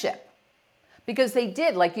leadership. Because they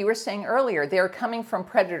did, like you were saying earlier, they were coming from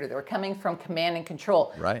predator, they were coming from command and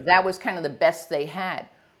control. Right. That was kind of the best they had.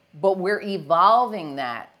 But we're evolving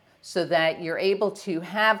that so that you're able to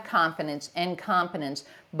have confidence and competence,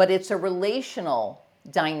 but it's a relational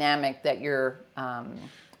dynamic that you're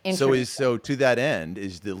So to that end,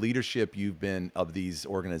 is the leadership you've been of these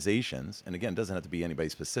organizations, and again, it doesn't have to be anybody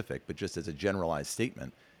specific, but just as a generalized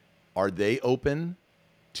statement, are they open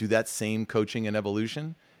to that same coaching and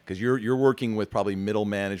evolution? Because you're working with probably middle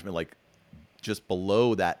management, like just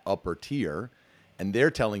below that upper tier, and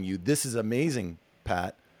they're telling you this is amazing,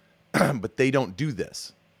 Pat, but they don't do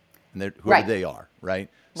this, and they're, whoever they are, right?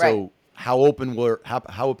 So how open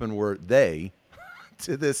were they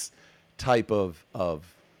to this type of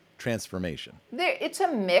transformation? It's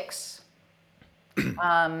a mix.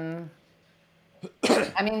 I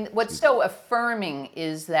mean, what's so affirming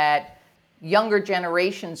is that younger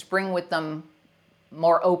generations bring with them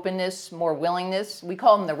more openness, more willingness. We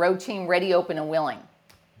call them the road team, ready, open, and willing.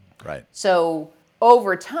 Right. So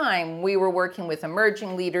over time, we were working with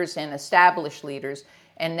emerging leaders and established leaders,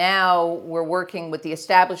 and now we're working with the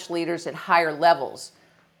established leaders at higher levels.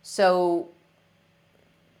 So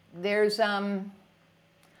there's, I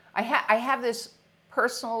have this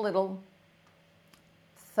personal little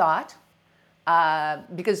thought,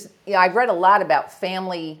 because I've read a lot about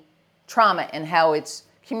family trauma and how it's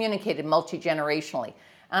communicated multi-generationally.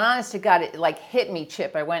 And honest to God, it like hit me,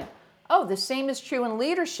 Chip. I went, oh, the same is true in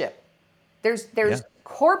leadership. There's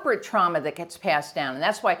corporate trauma that gets passed down. And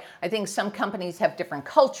that's why I think some companies have different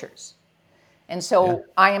cultures. And so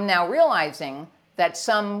I am now realizing that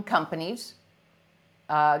some companies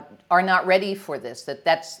are not ready for this,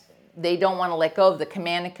 they don't want to let go of the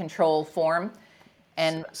command and control form.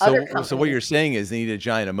 And other companies, so what you're saying is they need a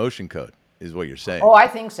giant emotion code, is what you're saying. Oh, I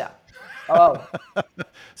think so. Oh.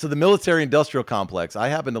 So the military industrial complex, I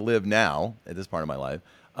happen to live now, at this part of my life,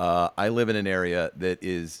 I live in an area that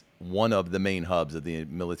is one of the main hubs of the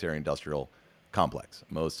military industrial complex.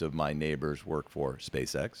 Most of my neighbors work for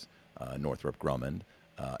SpaceX, Northrop Grumman,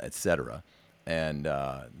 et cetera. And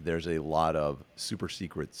there's a lot of super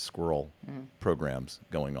secret squirrel programs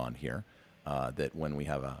going on here that when we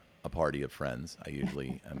have a party of friends, I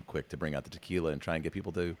usually am quick to bring out the tequila and try and get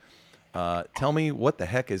people to tell me what the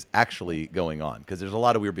heck is actually going on, because there's a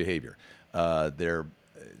lot of weird behavior.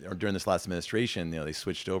 During this last administration, they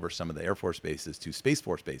switched over some of the Air Force bases to Space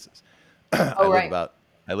Force bases.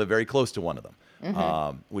 I live very close to one of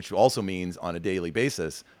them, which also means on a daily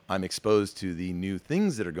basis, I'm exposed to the new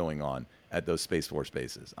things that are going on at those Space Force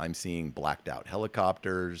bases. I'm seeing blacked out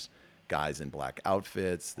helicopters, guys in black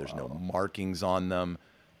outfits. There's no markings on them,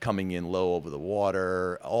 coming in low over the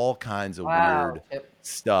water, all kinds of weird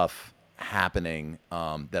stuff happening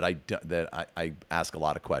that I ask a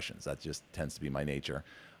lot of questions. That just tends to be my nature.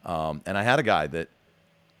 And I had a guy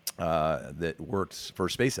that works for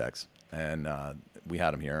SpaceX, and we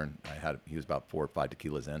had him here, and he was about 4 or 5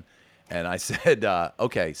 tequilas in, and I said,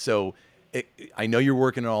 okay, so I know you're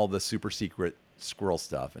working on all the super secret squirrel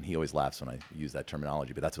stuff, and he always laughs when I use that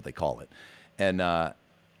terminology, but that's what they call it. And I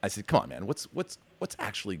said, come on, man, what's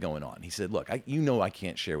actually going on? He said, look, I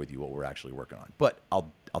can't share with you what we're actually working on, but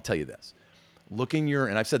I'll tell you this. Look in your,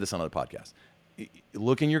 and I've said this on other podcasts,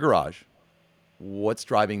 look in your garage. What's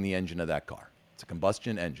driving the engine of that car? It's a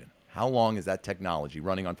combustion engine. How long is that technology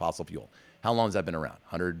running on fossil fuel? How long has that been around?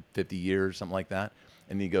 150 years, something like that?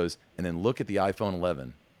 And he goes, and then look at the iPhone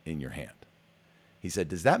 11 in your hand. He said,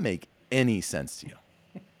 does that make any sense to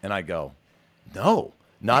you? And I go, no,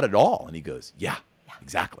 not at all. And he goes, yeah,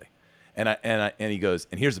 exactly. And he goes,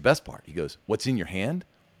 and here's the best part. He goes, what's in your hand?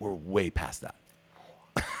 We're way past that.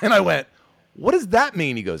 And I went, what does that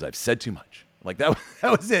mean? He goes, I've said too much. Like that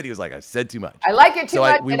was it. He was like, I've said too much. I like it too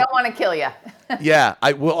much. I don't want to kill you. Yeah.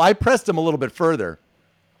 I pressed him a little bit further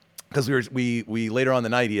because we later on in the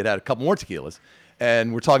night, he had a couple more tequilas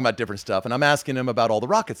and we're talking about different stuff. And I'm asking him about all the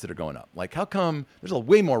rockets that are going up. Like, how come there's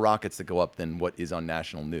way more rockets that go up than what is on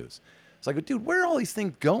national news? So I go, dude, where are all these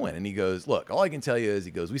things going? And he goes, look, all I can tell you is,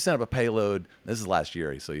 he goes, we sent up a payload. This is last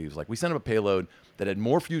year. So he was like, we sent up a payload that had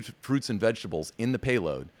more fruits and vegetables in the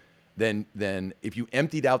payload than if you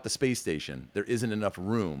emptied out the space station, there isn't enough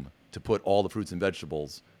room to put all the fruits and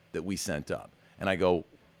vegetables that we sent up. And I go,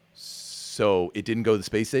 so it didn't go to the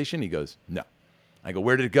space station? He goes, no. I go,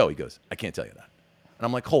 where did it go? He goes, I can't tell you that. And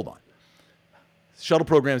I'm like, hold on. Shuttle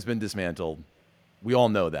program's been dismantled. We all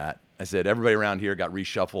know that. I said, everybody around here got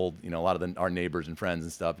reshuffled, a lot of our neighbors and friends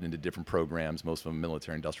and stuff into different programs, most of them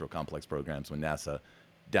military industrial complex programs when NASA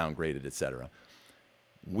downgraded, et cetera.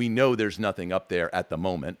 We know there's nothing up there at the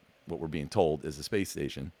moment. What we're being told is the space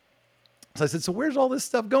station. So I said, so where's all this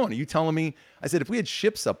stuff going? Are you telling me? I said, if we had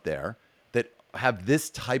ships up there that have this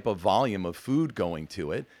type of volume of food going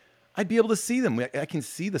to it, I'd be able to see them. I can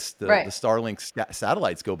see the Starlink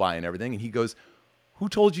satellites go by and everything. And he goes, who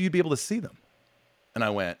told you you'd be able to see them? And I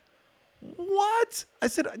went, what? I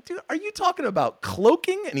said, dude, are you talking about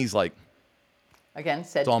cloaking? And he's like, again,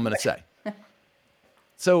 said, that's all I'm going to say.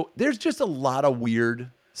 So there's just a lot of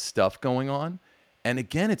weird stuff going on. And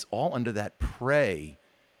again, it's all under that prey.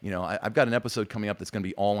 I've got an episode coming up that's going to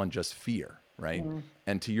be all on just fear, right? Mm-hmm.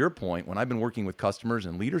 And to your point, when I've been working with customers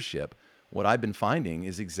and leadership, what I've been finding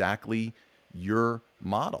is exactly your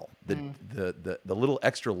model. The little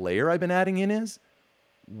extra layer I've been adding in is,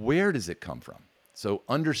 where does it come from? So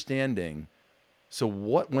understanding,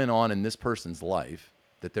 what went on in this person's life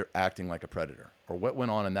that they're acting like a predator? Or what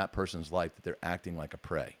went on in that person's life that they're acting like a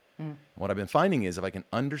prey? Mm. What I've been finding is if I can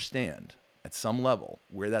understand at some level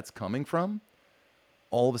where that's coming from,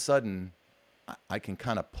 all of a sudden I can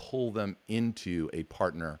kind of pull them into a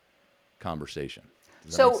partner conversation.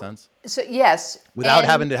 Does that make sense? So yes. Without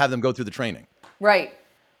having to have them go through the training. Right.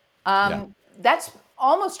 That's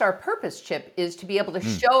almost our purpose, Chip, is to be able to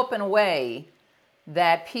show up in a way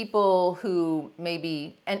that people who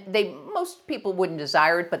maybe, and most people wouldn't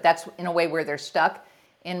desire it, but that's in a way where they're stuck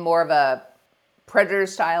in more of a predator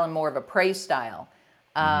style and more of a prey style.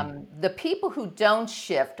 The people who don't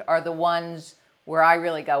shift are the ones where I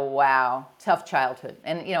really go, wow, tough childhood.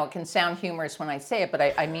 And, it can sound humorous when I say it, but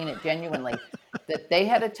I mean it genuinely, that they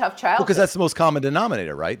had a tough childhood. Because that's the most common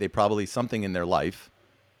denominator, right? They probably, something in their life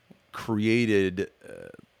created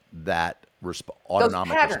that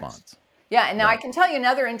autonomic response. Yeah, and now I can tell you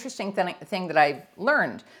another interesting thing that I've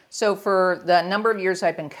learned. So for the number of years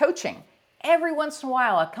I've been coaching, every once in a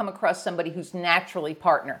while I'll come across somebody who's naturally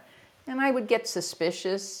partner. And I would get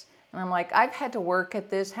suspicious. And I'm like, I've had to work at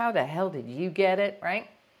this. How the hell did you get it, right?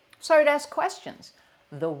 So I would ask questions.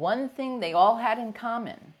 The one thing they all had in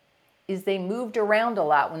common is they moved around a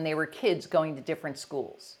lot when they were kids going to different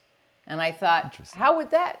schools. And I thought, how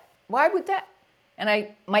would that? Why would that? And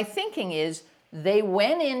my thinking is, they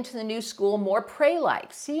went into the new school more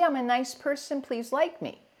prey-like. See, I'm a nice person, please like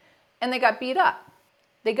me. And they got beat up.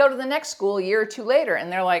 They go to the next school a year or two later, and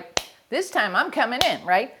they're like, this time I'm coming in,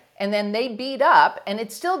 right? And then they beat up, and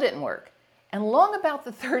it still didn't work. And long about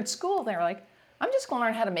the third school, they're like, I'm just going to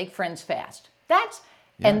learn how to make friends fast.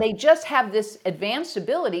 And they just have this advanced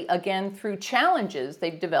ability, again, through challenges,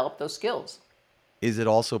 they've developed those skills. Is it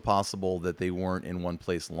also possible that they weren't in one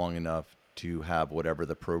place long enough to have whatever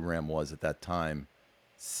the program was at that time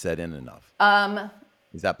set in enough?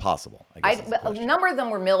 Is that possible? A number of them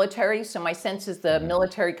were military, so my sense is the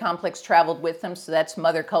military complex traveled with them, so that's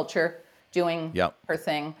mother culture doing her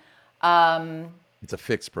thing. It's a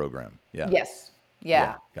fixed program. Yeah. Yes.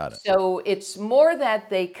 Yeah. Got it. So it's more that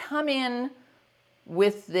they come in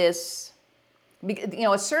with this,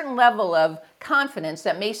 a certain level of confidence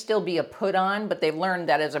that may still be a put on, but they've learned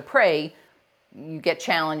that as a prey, you get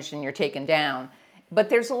challenged and you're taken down. But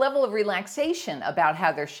there's a level of relaxation about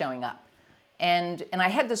how they're showing up. And I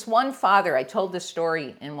had this one father, I told this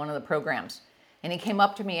story in one of the programs, and he came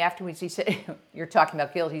up to me afterwards, he said, you're talking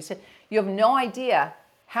about guilt, he said, you have no idea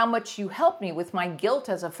how much you helped me with my guilt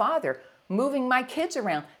as a father, moving my kids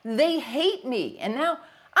around. They hate me, and now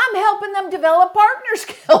I'm helping them develop partner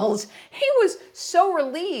skills. He was so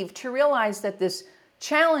relieved to realize that this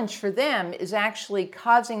challenge for them is actually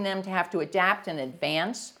causing them to have to adapt and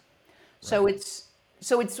advance. Right. So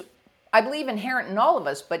so it's, I believe, inherent in all of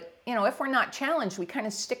us, but if we're not challenged, we kind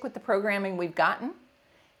of stick with the programming we've gotten,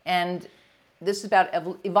 and this is about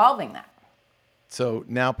evolving that. So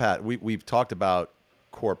now, Pat, we've talked about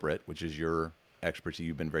corporate, which is your expertise.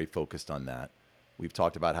 You've been very focused on that. We've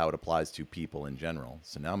talked about how it applies to people in general.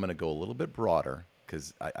 So now I'm going to go a little bit broader,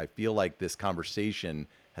 because I feel like this conversation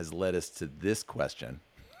has led us to this question,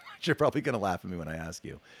 which you're probably going to laugh at me when I ask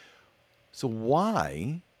you. So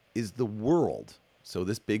why is the world, so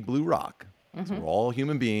this big blue rock, so we're all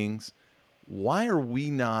human beings, why are we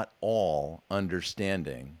not all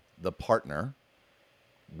understanding the partner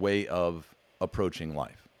way of approaching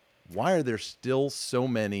life? Why are there still so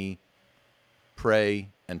many prey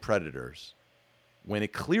and predators when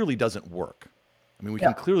it clearly doesn't work? I mean, we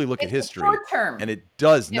can clearly look at history, and it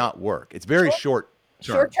does not work. It's very short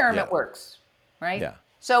term. Short term, it works, right? Yeah.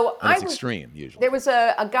 So it's extreme usually. There was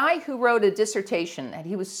a guy who wrote a dissertation, and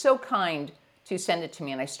he was so kind to send it to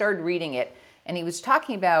me, and I started reading it. And he was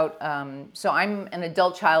talking about, so I'm an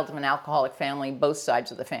adult child of an alcoholic family, both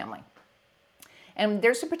sides of the family. And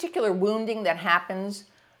there's a particular wounding that happens,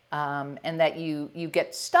 and that you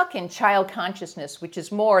get stuck in child consciousness, which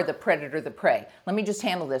is more the predator, the prey. Let me just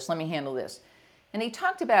handle this, let me handle this. And he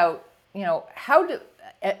talked about, how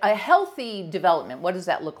a healthy development, what does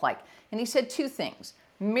that look like? And he said two things,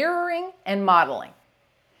 mirroring and modeling.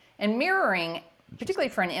 And mirroring, particularly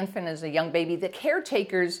for an infant as a young baby, the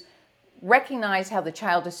caretakers recognize how the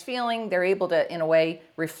child is feeling. They're able to, in a way,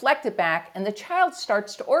 reflect it back, and the child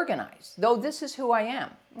starts to organize. Though this is who I am.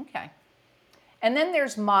 Okay. And then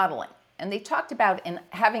there's modeling. And they talked about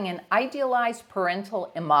having an idealized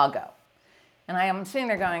parental imago. And I am sitting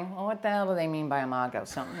there going, well, what the hell do they mean by imago?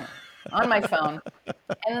 Something on my phone.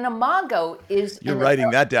 And an imago is... You're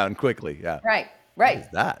writing that down quickly, yeah. Right. What is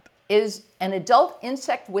that? Is an adult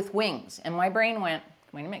insect with wings. And my brain went,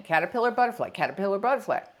 wait a minute, caterpillar, butterfly, caterpillar,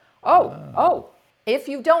 butterfly. Oh, if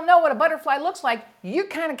you don't know what a butterfly looks like, you're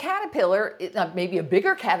kind of caterpillar, maybe a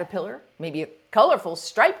bigger caterpillar, maybe a colorful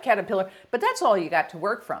striped caterpillar, but that's all you got to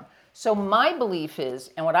work from. So my belief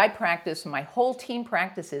is, and what I practice, my whole team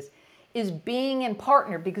practices, is being in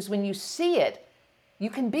partner, because when you see it, you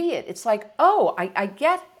can be it. It's like, oh, I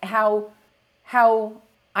get how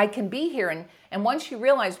I can be here. And once you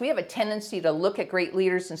realize, we have a tendency to look at great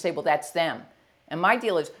leaders and say, well, that's them. And my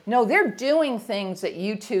deal is, no, they're doing things that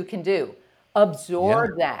you too can do.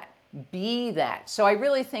 Absorb that, be that. So I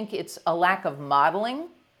really think it's a lack of modeling,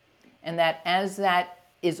 and that as that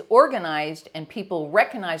is organized and people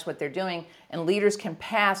recognize what they're doing and leaders can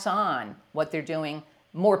pass on what they're doing,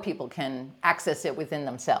 more people can access it within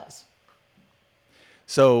themselves.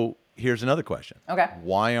 So here's another question. Okay.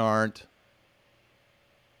 Why aren't,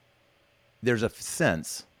 there's a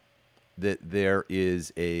sense that there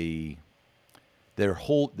is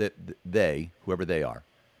whoever they are,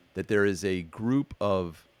 that there is a group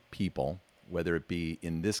of people, whether it be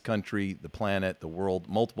in this country, the planet, the world,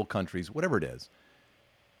 multiple countries, whatever it is,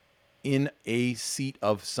 in a seat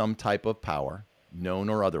of some type of power, known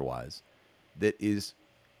or otherwise, that is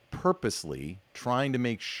purposely trying to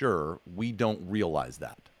make sure we don't realize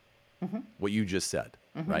that. What you just said,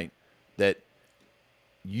 right? That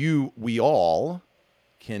we all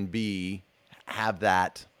can have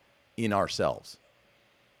that in ourselves.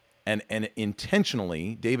 And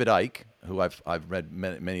intentionally, David Icke, who I've read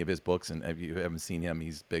many of his books, and if you haven't seen him,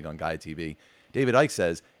 he's big on Gaia TV. David Icke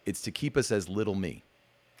says it's to keep us as little me.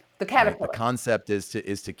 The caterpillar. Right? The concept is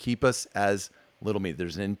to keep us as little me.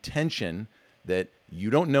 There's an intention that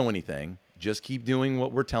you don't know anything. Just keep doing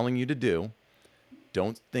what we're telling you to do.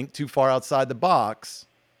 Don't think too far outside the box,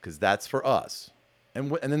 because that's for us.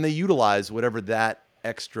 And then they utilize whatever that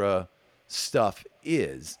extra stuff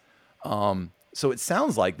is. So it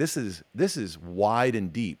sounds like this is wide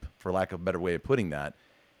and deep, for lack of a better way of putting that,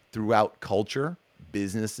 throughout culture,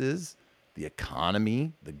 businesses, the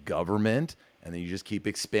economy, the government, and then you just keep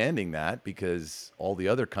expanding that, because all the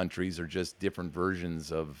other countries are just different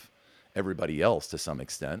versions of everybody else to some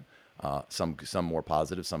extent. Some more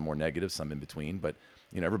positive, some more negative, some in between, but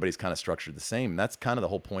everybody's kind of structured the same. And that's kind of the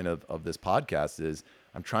whole point of this podcast is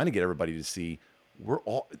I'm trying to get everybody to see we're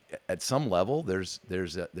all at some level. There's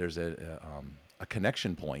a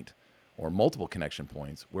connection point or multiple connection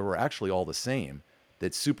points where we're actually all the same,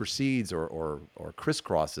 that supersedes or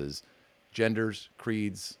crisscrosses genders,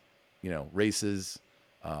 creeds, races,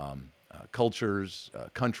 cultures,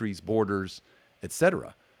 countries, borders,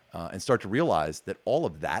 etc. And start to realize that all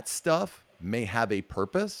of that stuff may have a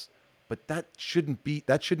purpose, but that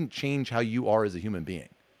shouldn't change how you are as a human being.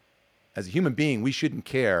 As a human being, we shouldn't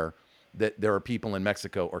care that there are people in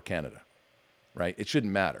Mexico or Canada, right? It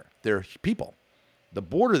shouldn't matter. They're people. The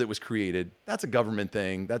border that was created, that's a government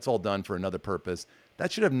thing. That's all done for another purpose.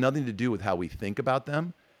 That should have nothing to do with how we think about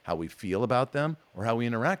them, how we feel about them, or how we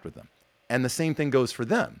interact with them. And the same thing goes for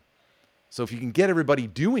them. So if you can get everybody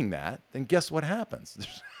doing that, then guess what happens? We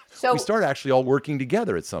So, start actually all working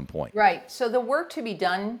together at some point. right. So the work to be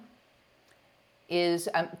done is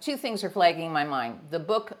two things are flagging in my mind. The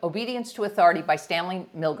book Obedience to Authority by Stanley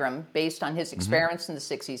Milgram, based on his experiments in the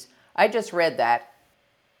 60s. I just read that.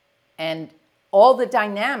 And all the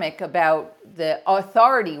dynamic about the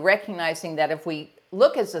authority, recognizing that if we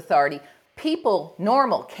look as authority, people,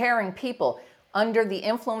 normal, caring people, under the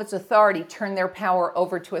influence of authority, turn their power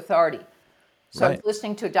over to authority. So I was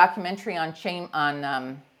listening to a documentary on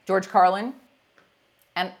George Carlin.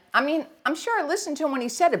 And I mean, I'm sure I listened to him when he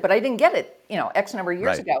said it, but I didn't get it, X number of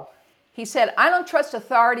years ago. He said, I don't trust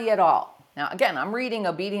authority at all. Now, again, I'm reading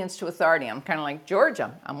Obedience to Authority. I'm kind of like, George,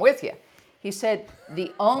 I'm with you. He said,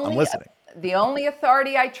 I'm listening. The only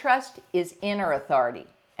authority I trust is inner authority.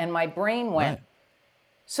 And my brain went. Right.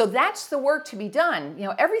 So that's the work to be done.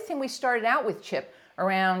 Everything we started out with, Chip,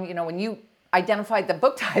 around, when you identified the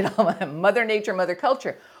book title, Mother Nature, Mother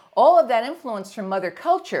Culture, all of that influence from Mother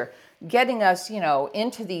Culture, getting us,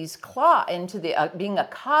 into these being a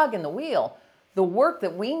cog in the wheel. The work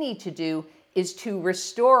that we need to do is to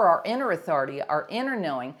restore our inner authority, our inner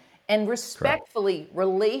knowing, and respectfully,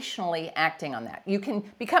 relationally acting on that. You can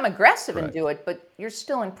become aggressive and do it, but you're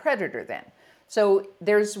still in predator then. So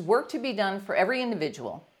there's work to be done for every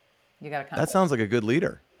individual. You got to. That sounds like a good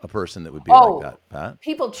leader, a person that would be like that, Pat.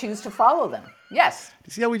 People choose to follow them. Yes.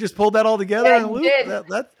 You see how we just pulled that all together? Yeah, in a loop?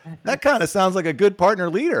 did. That kind of sounds like a good partner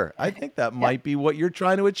leader. I think that might be what you're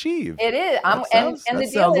trying to achieve. It is. That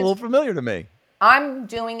sounds a little familiar to me. I'm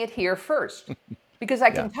doing it here first because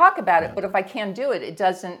I can talk about it, but if I can't do it,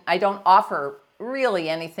 I don't offer really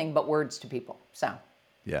anything but words to people. So.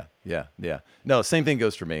 Yeah. No, same thing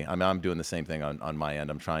goes for me. I mean, I'm doing the same thing on my end.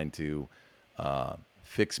 I'm trying to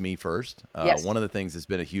fix me first. Yes. One of the things that's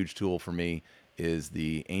been a huge tool for me is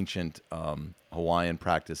the ancient Hawaiian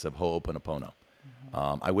practice of Ho'oponopono.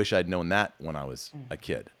 I wish I'd known that when I was a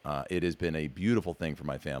kid. It has been a beautiful thing for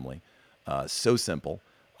my family. So simple.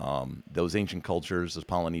 Those ancient cultures, those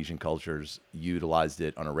Polynesian cultures, utilized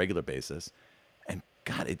it on a regular basis. And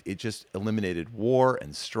God, it just eliminated war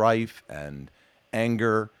and strife and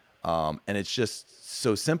anger. And it's just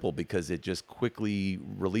so simple because it just quickly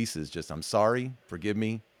releases I'm sorry, forgive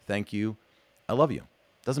me, thank you, I love you.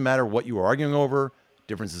 Doesn't matter what you were arguing over,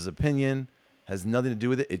 differences of opinion, has nothing to do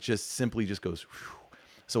with it. It just simply just goes. Whew.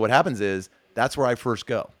 So what happens is that's where I first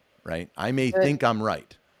go, right? I may think I'm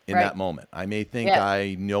right in that moment. I may think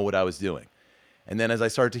I know what I was doing. And then as I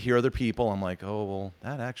start to hear other people, I'm like, oh, well,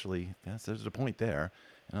 there's a point there.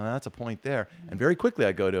 That's a point there. And very quickly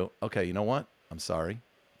I go to, okay, you know what? I'm sorry.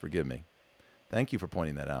 Forgive me. Thank you for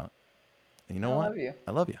pointing that out. And you know what?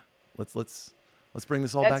 I love you. Let's bring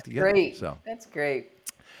this all back together. Great. So that's great.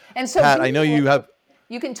 And so, Pat, I know you have.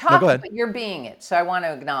 You can talk, go ahead. but you're being it. So I want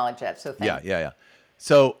to acknowledge that. So thank you. Yeah.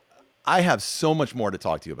 So I have so much more to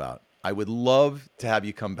talk to you about. I would love to have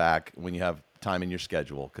you come back when you have time in your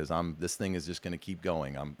schedule because this thing is just going to keep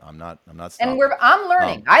going. I'm not stopping. And I'm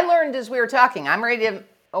learning. I learned as we were talking. I'm ready to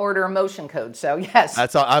order a motion code. So yes.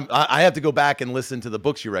 That's all. I have to go back and listen to the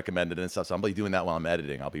books you recommended and stuff. So I'm doing that while I'm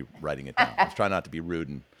editing. I'll be writing it down. I was trying not to be rude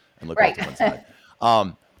and look off to one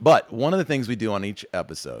side. But one of the things we do on each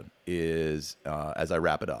episode is, as I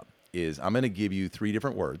wrap it up, is I'm going to give you 3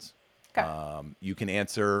 different words. Okay. You can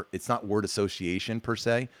answer. It's not word association per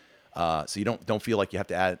se, so you don't feel like you have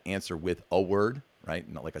to answer with a word,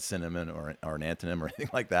 right? Not like a synonym or an antonym or anything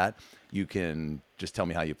like that. You can just tell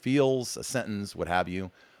me how you feels, a sentence, what have you,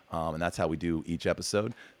 and that's how we do each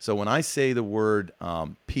episode. So when I say the word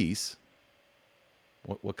peace,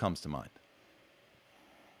 what comes to mind?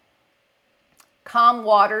 Calm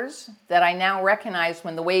waters that I now recognize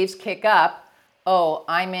when the waves kick up. Oh,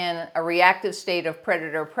 I'm in a reactive state of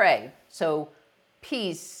predator-prey. So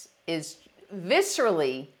peace is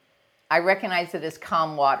viscerally, I recognize it as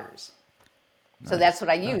calm waters. Nice. So that's what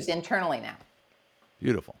I use internally now.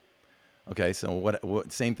 Beautiful. Okay, so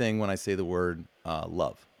what? Same thing when I say the word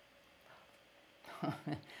love.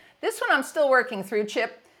 This one I'm still working through,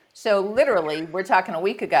 Chip. So literally, we're talking a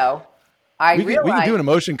week ago. We can do an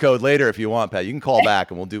emotion code later if you want, Pat. You can call back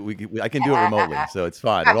and I can do it remotely, so it's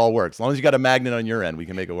fine. It all works. As long as you got a magnet on your end, we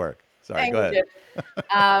can make it work. Sorry, go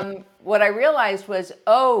ahead. What I realized was,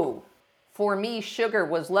 for me, sugar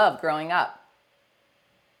was love growing up.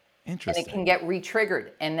 Interesting. And it can get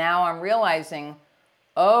re-triggered. And now I'm realizing,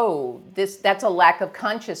 that's a lack of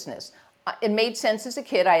consciousness. It made sense as a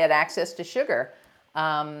kid. I had access to sugar.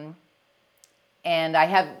 And I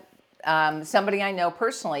have somebody I know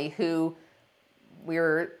personally who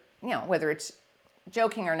we're, whether it's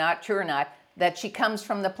joking or not, true or not, that she comes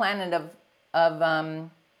from the planet of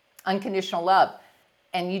unconditional love,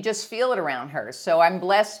 and you just feel it around her. So I'm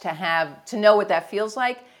blessed to know what that feels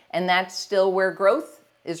like, and that's still where growth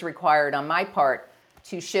is required on my part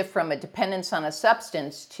to shift from a dependence on a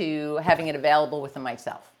substance to having it available within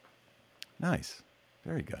myself. Nice.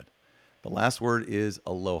 Very good. The last word is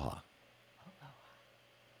aloha.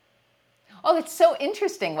 Oh, it's so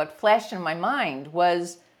interesting. What flashed in my mind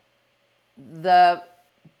was the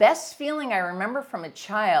best feeling I remember from a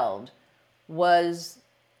child was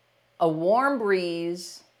a warm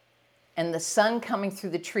breeze and the sun coming through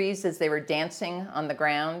the trees as they were dancing on the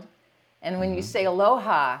ground. And when you say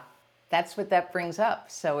aloha, that's what that brings up.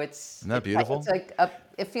 So Isn't that beautiful? It's like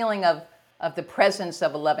a feeling of the presence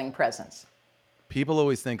of a loving presence. People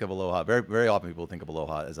always think of aloha, very, very often people think of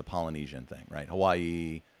aloha as a Polynesian thing, right?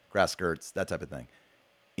 Hawaii, grass skirts, that type of thing.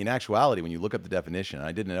 In actuality, when you look up the definition, and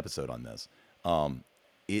I did an episode on this,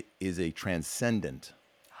 it is a transcendent,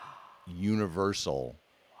 universal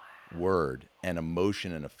word and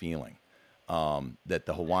emotion and a feeling that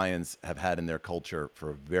the Hawaiians have had in their culture for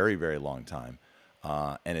a very, very long time.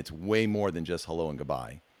 And it's way more than just hello and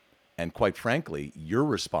goodbye. And quite frankly, your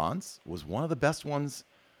response was one of the best ones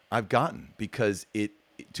I've gotten, because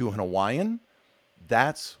to an Hawaiian,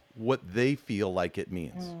 that's what they feel like it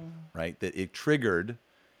means, right? That it triggered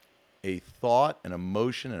a thought, an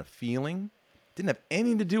emotion, and a feeling. Didn't have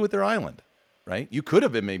anything to do with their island, right? You could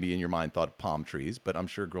have maybe in your mind thought of palm trees, but I'm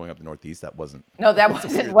sure growing up in the Northeast, that wasn't. No, that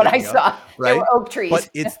wasn't what I saw. Right? There were oak trees. But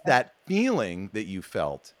it's that feeling that you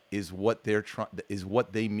felt is what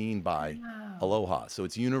they mean by aloha. So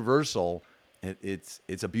it's universal. It's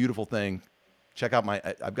a beautiful thing. Check out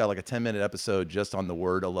I've got like a 10-minute episode just on the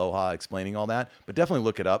word aloha, explaining all that, but definitely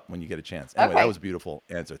look it up when you get a chance. Anyway, That was a beautiful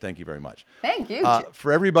answer. Thank you very much. Thank you.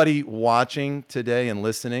 For everybody watching today and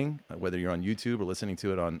listening, whether you're on YouTube or listening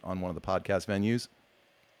to it on one of the podcast venues,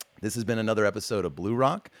 this has been another episode of Blue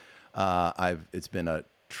Rock. It's been a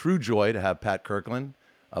true joy to have Pat Kirkland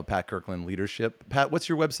of Pat Kirkland Leadership. Pat, what's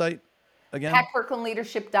your website again?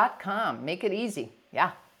 PatKirklandLeadership.com. Make it easy.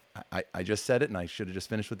 Yeah. I just said it, and I should have just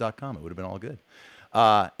finished with .com. It would have been all good.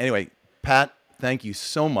 Anyway, Pat, thank you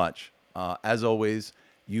so much. As always,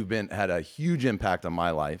 you've had a huge impact on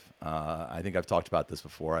my life. I think I've talked about this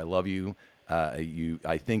before. I love you.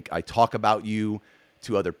 I think I talk about you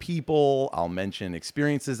to other people. I'll mention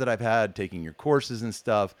experiences that I've had taking your courses and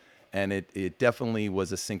stuff, and it definitely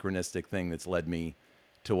was a synchronistic thing that's led me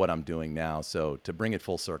to what I'm doing now. So to bring it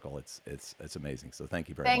full circle, it's amazing. So thank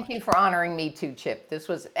you very much. Thank you for honoring me too, Chip. This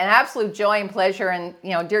was an absolute joy and pleasure. And,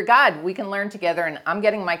 dear God, we can learn together. And I'm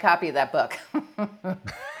getting my copy of that book.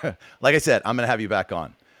 Like I said, I'm going to have you back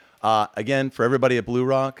on. Again, for everybody at Blue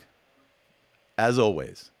Rock, as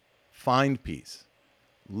always, find peace,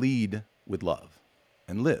 lead with love,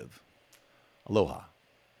 and live aloha.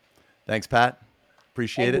 Thanks, Pat.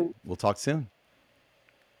 Appreciate it. We'll talk soon.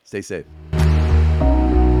 Stay safe.